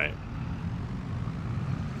 All right.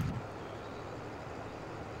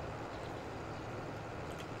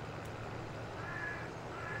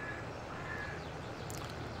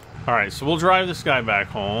 All right, so we'll drive this guy back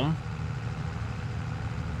home.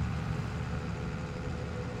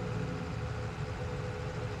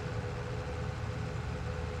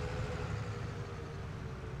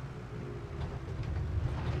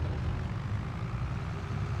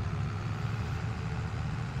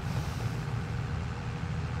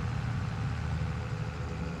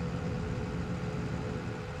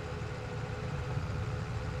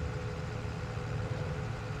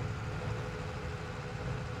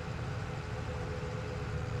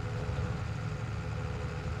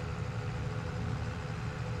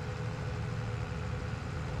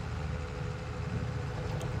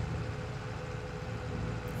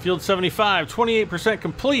 Field 75, 28%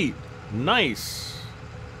 complete. Nice.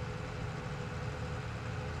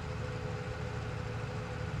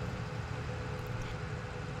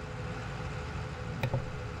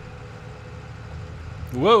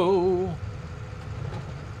 Whoa.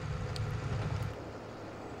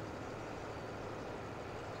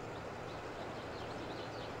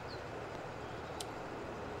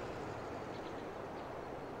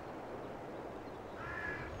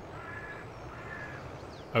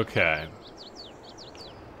 Okay.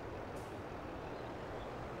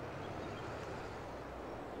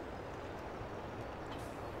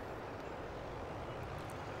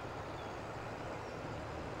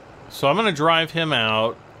 So I'm going to drive him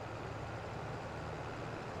out.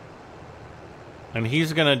 And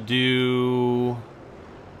he's going to do...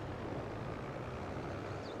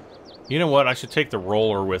 You know what? I should take the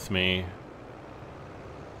roller with me.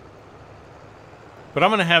 But I'm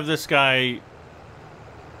going to have this guy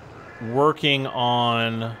working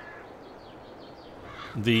on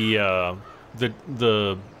the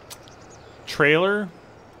trailer,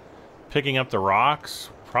 picking up the rocks.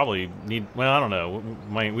 Probably need, well, I don't know.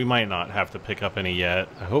 We might not have to pick up any yet.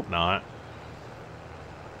 I hope not.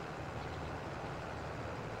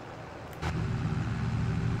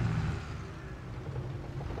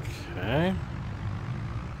 Okay.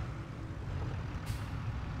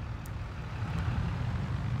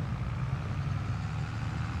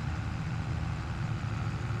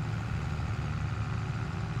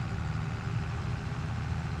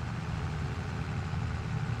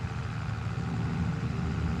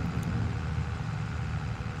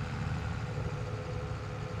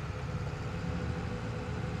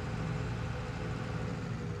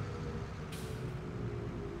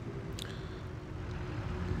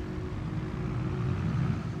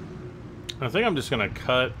 I think I'm just going to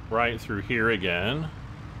cut right through here again.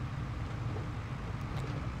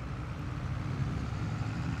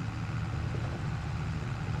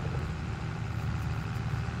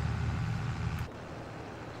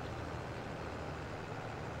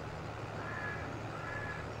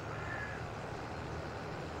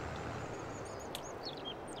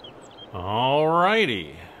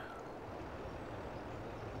 righty.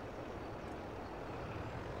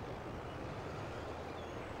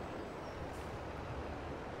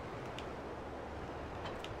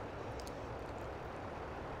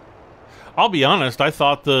 I'll be honest, I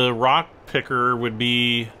thought the rock picker would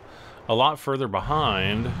be a lot further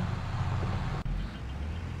behind.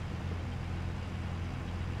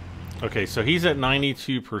 Okay, so he's at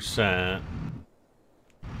 92%.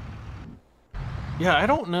 Yeah, I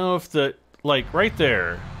don't know if the... Like, right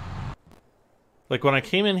there. Like, when I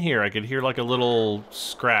came in here, I could hear, like, a little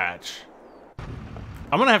scratch.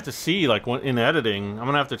 I'm gonna have to see, like, in editing, I'm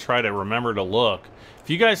gonna have to try to remember to look. If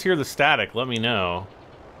you guys hear the static, let me know.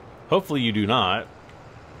 Hopefully you do not.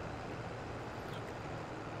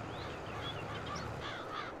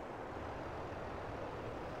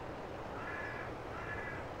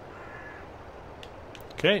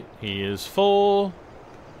 Okay, he is full.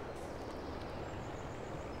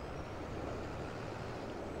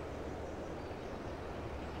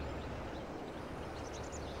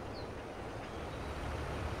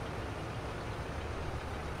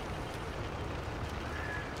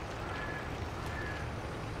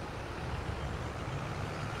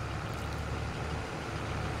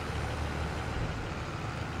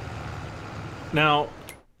 Now,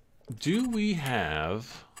 do we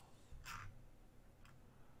have...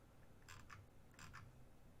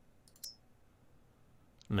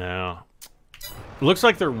 No. It looks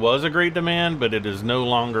like there was a great demand, but it is no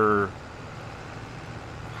longer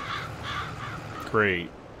great.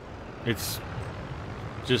 It's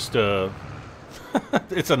just a...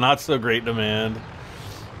 it's a not so great demand.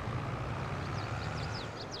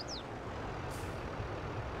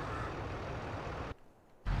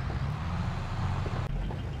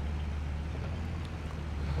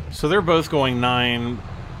 So they're both going 9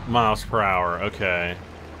 miles per hour. Okay.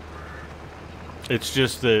 It's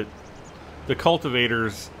just that the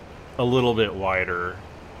cultivator's a little bit wider.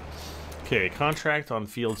 Okay, contract on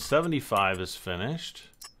field 75 is finished.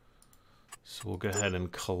 So we'll go ahead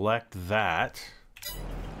and collect that.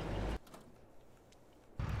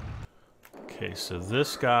 Okay, so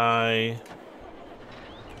this guy...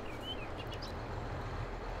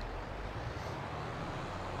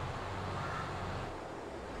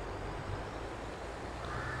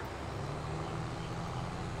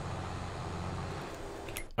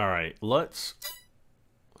 All right, let's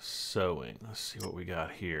sowing. Let's see what we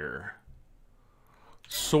got here.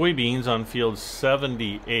 Soybeans on field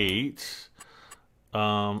 78.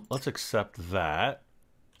 Let's accept that.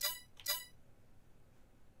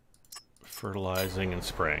 Fertilizing and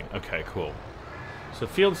spraying. Okay, cool. So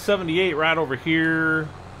field 78 right over here.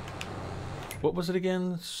 What was it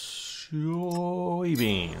again? Soybeans.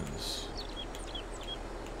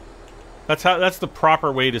 That's the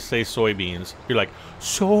proper way to say soybeans. You're like,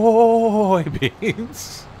 soybeans.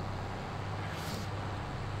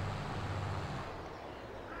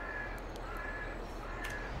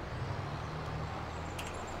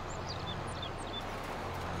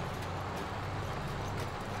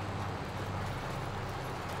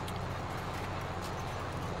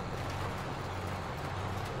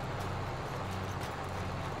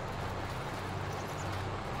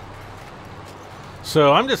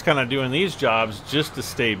 So I'm just kind of doing these jobs just to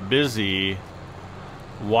stay busy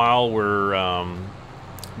while we're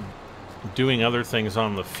doing other things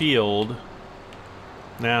on the field.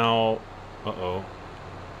 Now, uh-oh.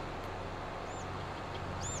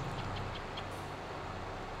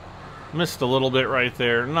 Missed a little bit right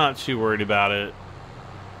there. Not too worried about it.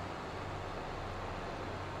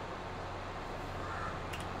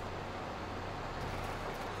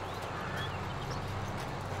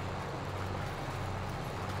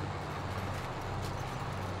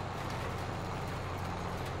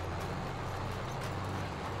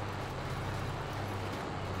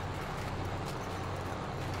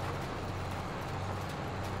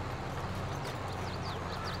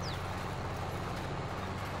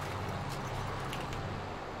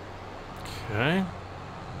 Okay.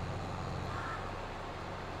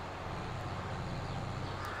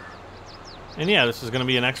 And yeah, this is going to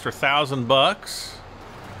be an extra $1,000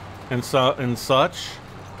 and such,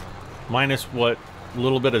 minus what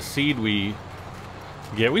little bit of seed we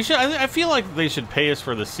get. We should. I feel like they should pay us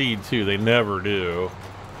for the seed too. They never do.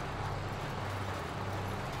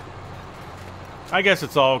 I guess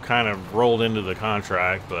it's all kind of rolled into the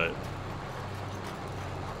contract, but.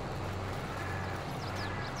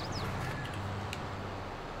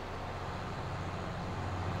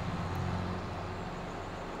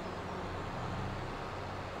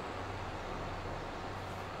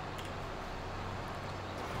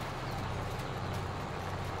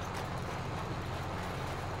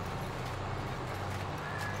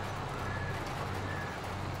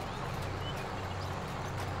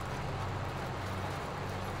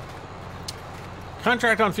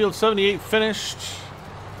 Contract on field 78 finished.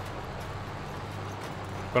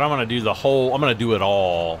 But I'm going to do the whole, I'm going to do it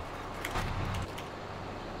all.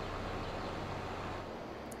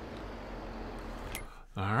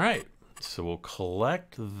 All right. So we'll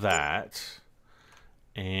collect that.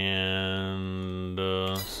 And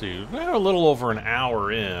let's see, we're a little over an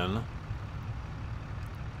hour in.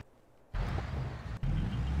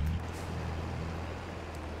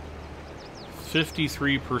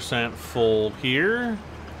 %53 full here.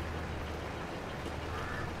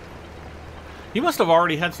 He must have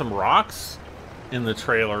already had some rocks in the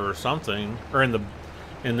trailer or something, or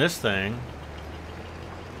in this thing.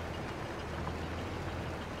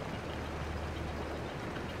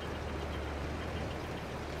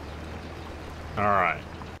 All right.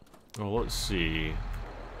 Well, let's see.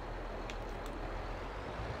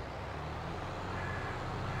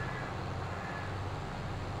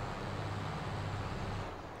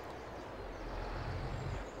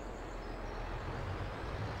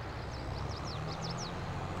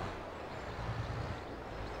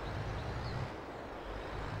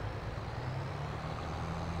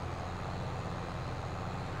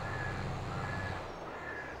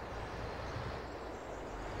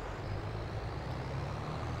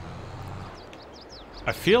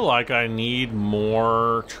 I feel like I need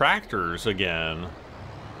more tractors again.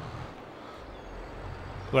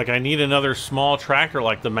 Like I need another small tractor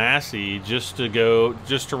like the Massey just to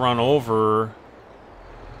run over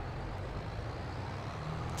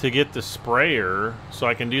to get the sprayer so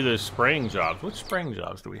I can do those spraying jobs. Which spraying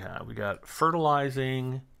jobs do we have? We got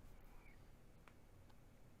fertilizing.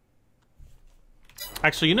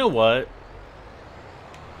 Actually, you know what?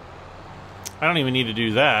 I don't even need to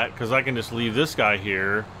do that because I can just leave this guy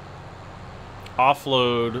here.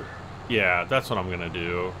 Offload. Yeah, that's what I'm going to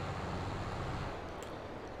do.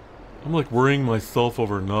 I'm like worrying myself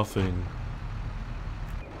over nothing.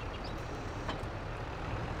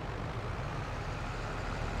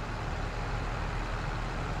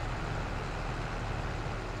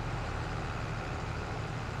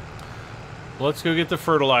 Let's go get the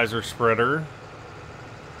fertilizer spreader.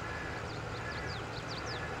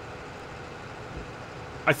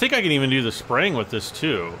 I think I can even do the spraying with this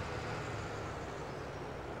too.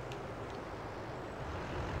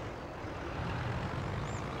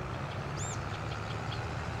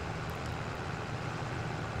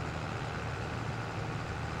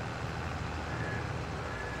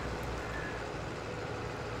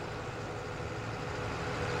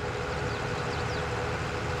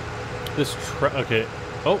 Okay.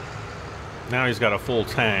 Oh, now he's got a full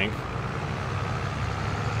tank.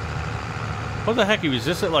 What the heck? He was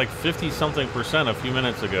just at like 50-something% a few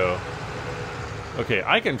minutes ago. Okay,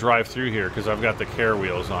 I can drive through here because I've got the care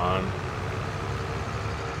wheels on.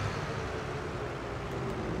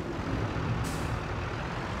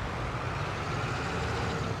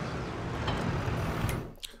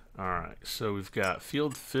 Alright, so we've got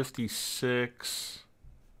field 56.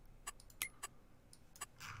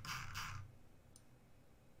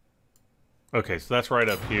 Okay, so that's right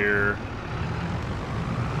up here.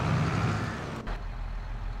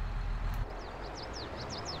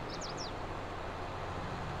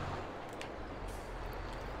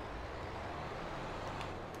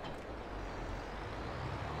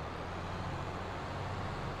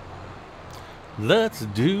 Let's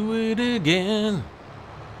do it again.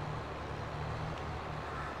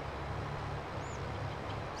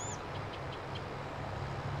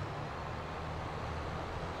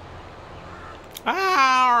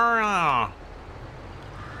 Ah!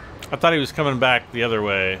 I thought he was coming back the other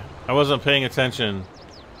way. I wasn't paying attention.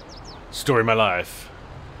 Story of my life.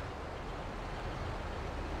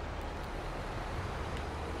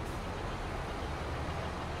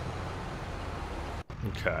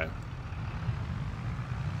 Okay.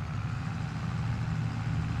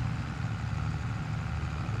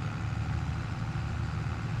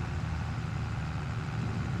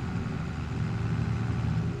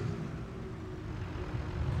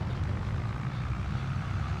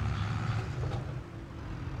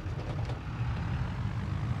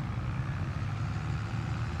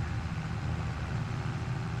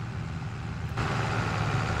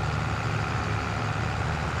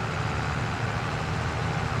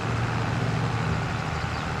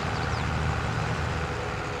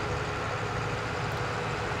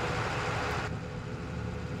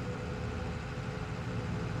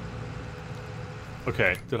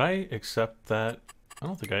 Okay, did I accept that? I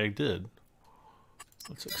don't think I did.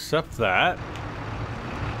 Let's accept that.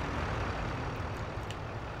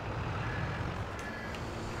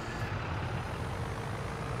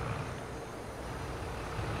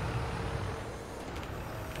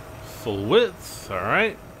 Full width, all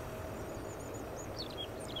right.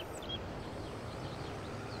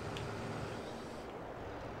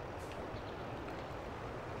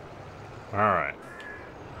 All right.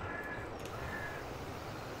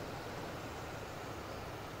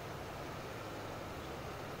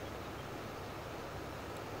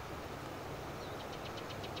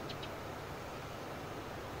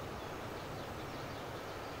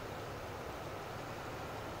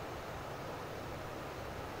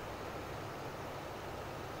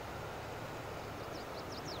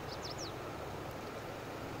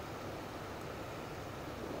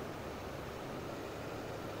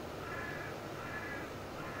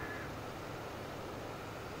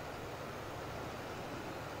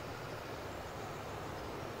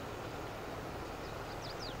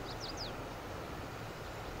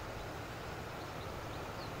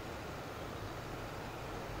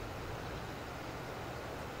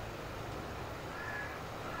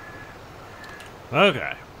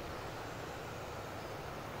 Okay.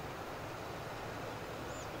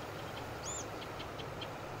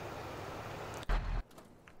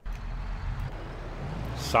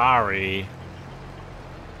 Sorry.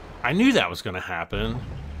 I knew that was going to happen.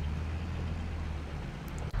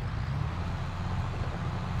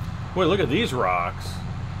 Wait, look at these rocks.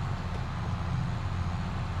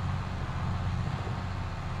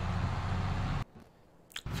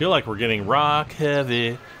 I feel like we're getting rock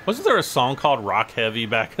heavy. Wasn't there a song called Rock Heavy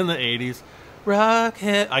back in the 80s? Rock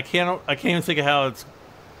heavy. I can't even think of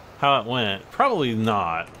how it went. Probably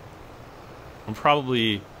not. I'm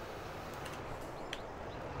probably...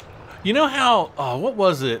 You know how, what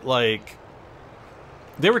was it? Like,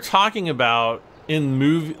 they were talking about in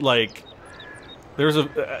movie, like, there's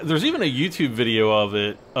even a YouTube video of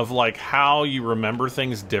it, of like how you remember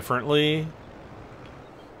things differently.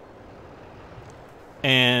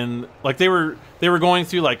 And like they were going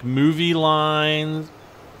through like movie lines,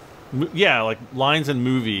 yeah, like lines in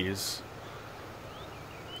movies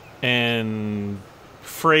and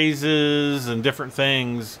phrases and different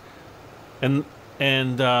things, and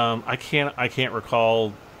I can't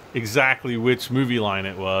recall exactly which movie line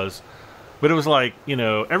it was, but it was like, you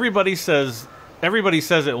know, everybody says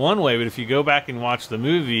it one way, but if you go back and watch the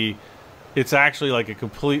movie, it's actually like a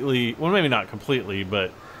completely, well, maybe not completely,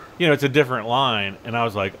 but you know, it's a different line. And I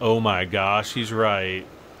was like, oh my gosh, he's right.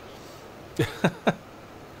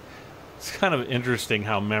 It's kind of interesting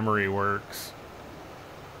how memory works.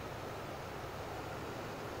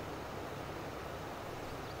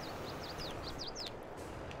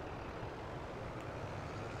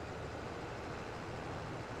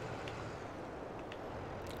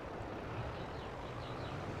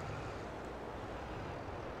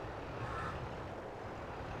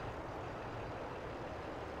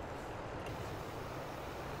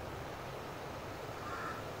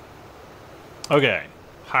 Okay,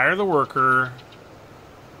 hire the worker.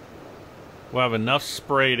 We'll have enough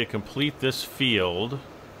spray to complete this field.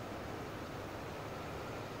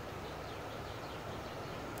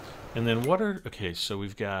 And then what are... Okay, so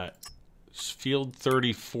we've got field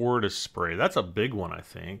 34 to spray. That's a big one, I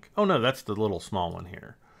think. Oh, no, that's the little small one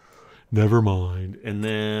here. Never mind. And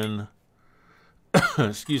then...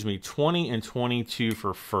 excuse me, 20 and 22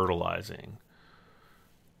 for fertilizing.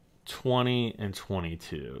 20 and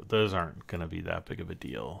 22. Those aren't going to be that big of a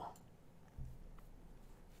deal.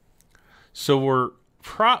 So we're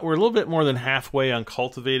a little bit more than halfway on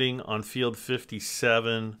cultivating on field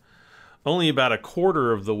 57. Only about a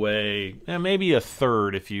quarter of the way, and maybe a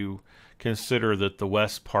third if you consider that the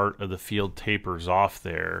west part of the field tapers off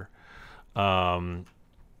there. But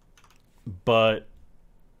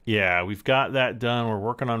yeah, we've got that done. We're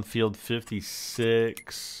working on field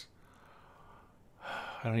 56.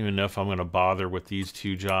 I don't even know if I'm going to bother with these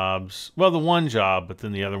two jobs. Well, the one job, but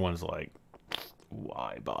then the other one's like,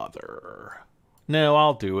 why bother? No,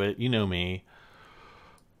 I'll do it. You know me.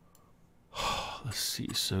 Let's see.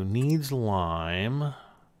 So needs lime.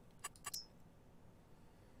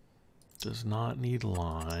 Does not need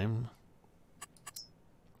lime.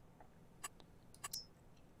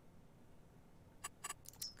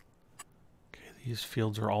 Okay, these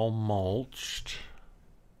fields are all mulched.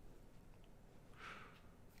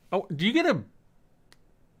 Oh, do you get a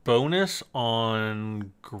bonus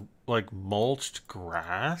on like mulched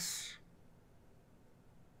grass?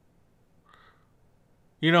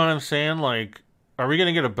 You know what I'm saying? Like, are we going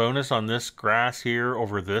to get a bonus on this grass here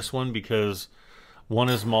over this one because one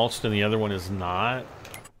is mulched and the other one is not?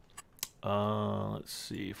 Let's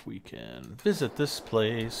see if we can visit this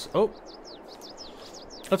place. Oh,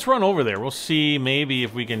 let's run over there. We'll see maybe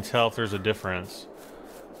if we can tell if there's a difference.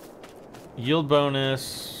 Yield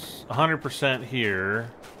bonus, 100%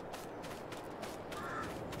 here.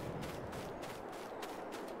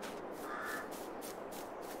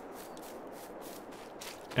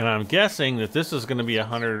 And I'm guessing that this is going to be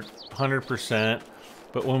 100%,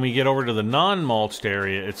 but when we get over to the non-mulched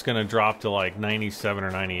area, it's going to drop to like 97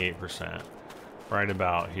 or 98%. Right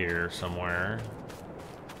about here somewhere.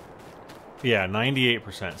 Yeah,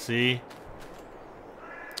 98%, see?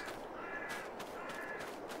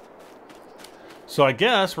 So I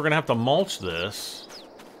guess we're going to have to mulch this,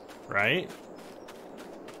 right?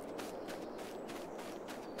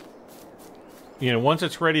 You know, once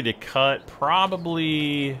it's ready to cut,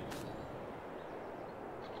 probably...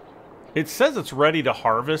 It says it's ready to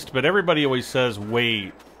harvest, but everybody always says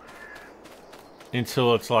wait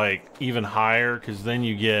until it's like even higher, because then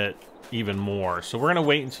you get even more. So we're going to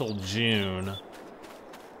wait until June.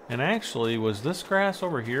 And actually, was this grass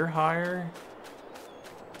over here higher?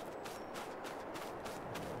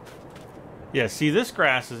 Yeah, see, this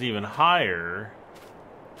grass is even higher.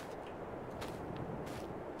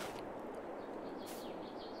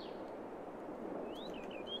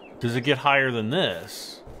 Does it get higher than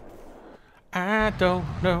this? I don't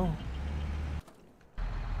know.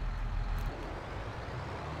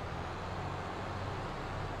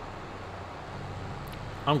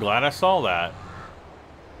 I'm glad I saw that.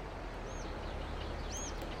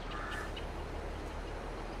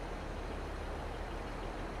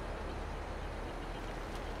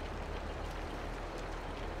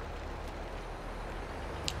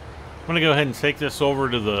 I'm gonna go ahead and take this over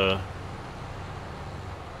to the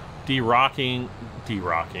the rock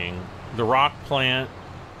plant.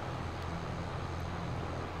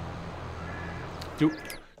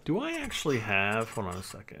 Do I actually have, hold on a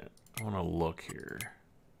second, I want to look here.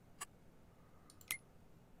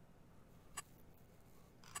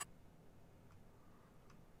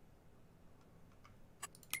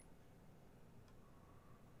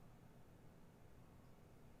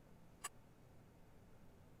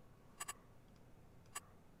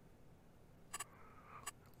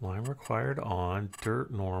 Lime required on, dirt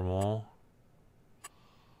normal.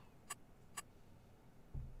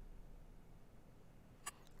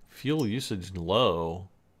 Fuel usage low.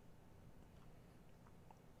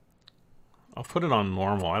 I'll put it on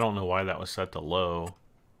normal. I don't know why that was set to low.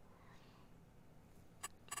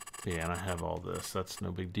 Yeah, and I have all this. That's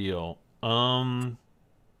no big deal.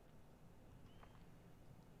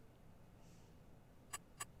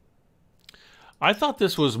 I thought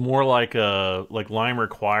this was more like a lime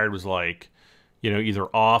required was like, you know, either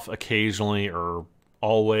off occasionally or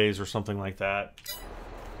always or something like that.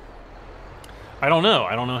 I don't know.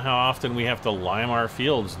 I don't know how often we have to lime our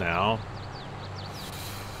fields now.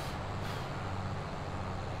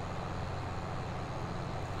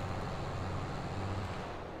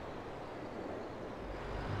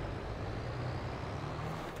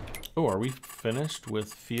 Oh, are we finished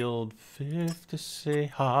with field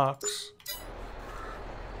 56?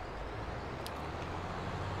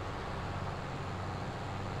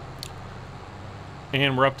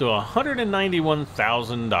 And we're up to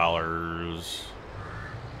 $191,000.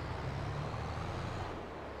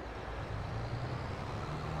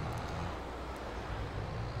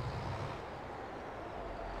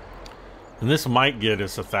 And this might get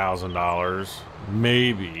us $1,000,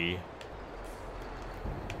 maybe.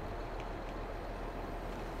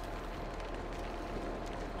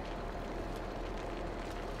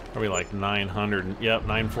 Probably like 900. Yep,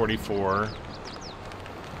 944.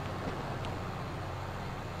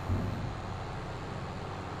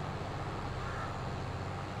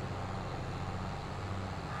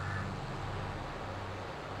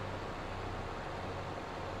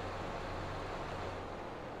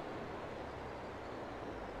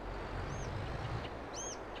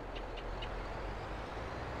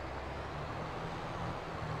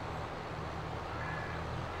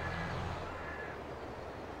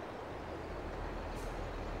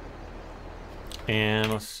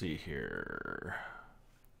 And let's see here.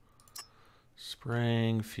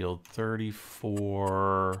 Spring, field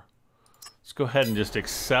 34. Let's go ahead and just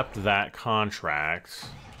accept that contract.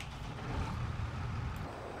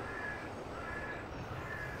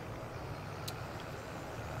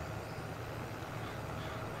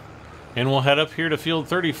 And we'll head up here to field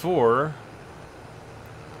 34.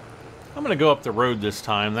 I'm going to go up the road this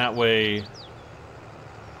time. That way...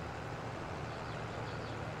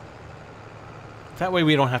 That way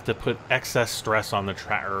we don't have to put excess stress on the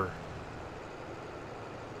tractor.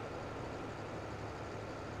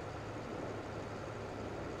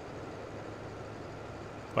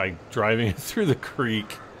 By driving it through the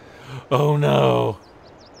creek. Oh no.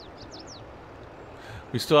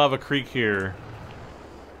 We still have a creek here.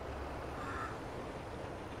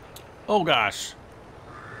 Oh gosh.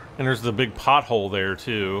 And there's the big pothole there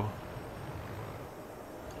too.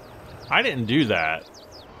 I didn't do that.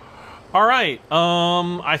 All right.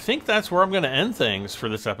 I think that's where I'm going to end things for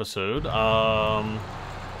this episode.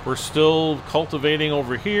 We're still cultivating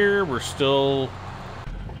over here. We're still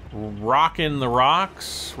rocking the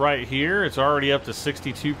rocks right here. It's already up to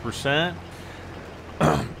 62%.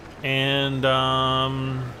 And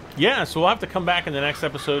yeah, so we'll have to come back in the next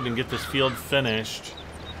episode and get this field finished.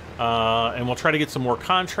 And we'll try to get some more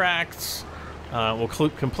contracts. We'll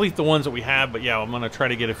complete the ones that we have, but yeah, I'm going to try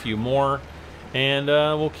to get a few more. And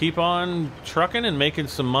we'll keep on trucking and making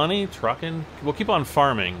some money. We'll keep on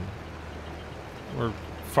farming. We're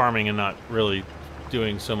farming and not really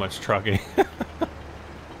doing so much trucking.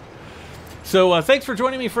 So thanks for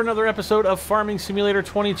joining me for another episode of Farming Simulator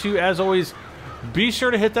 22. As always, be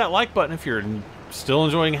sure to hit that like button if you're still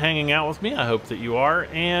enjoying hanging out with me. I hope that you are.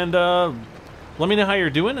 And let me know how you're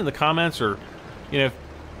doing in the comments, or, you know,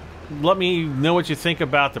 let me know what you think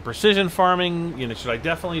about the precision farming. You know, should I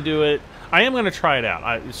definitely do it? I am going to try it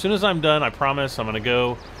out. As soon as I'm done, I promise I'm going to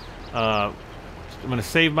go, I'm going to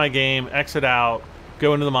save my game, exit out,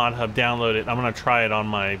 go into the mod hub, download it. I'm going to try it on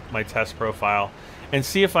my test profile and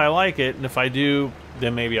see if I like it. And if I do,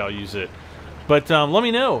 then maybe I'll use it. But let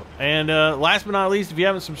me know. And last but not least, if you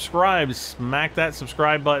haven't subscribed, smack that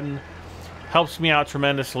subscribe button. Helps me out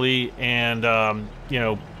tremendously. And, you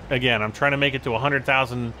know, again, I'm trying to make it to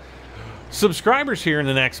 100,000 subscribers here in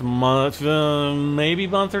the next month, maybe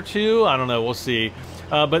month or two. I don't know. We'll see.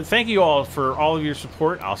 But thank you all for all of your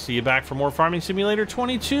support. I'll see you back for more Farming Simulator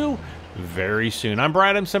 22 very soon. I'm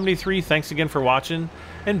Brad M73. Thanks again for watching,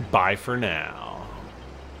 and bye for now.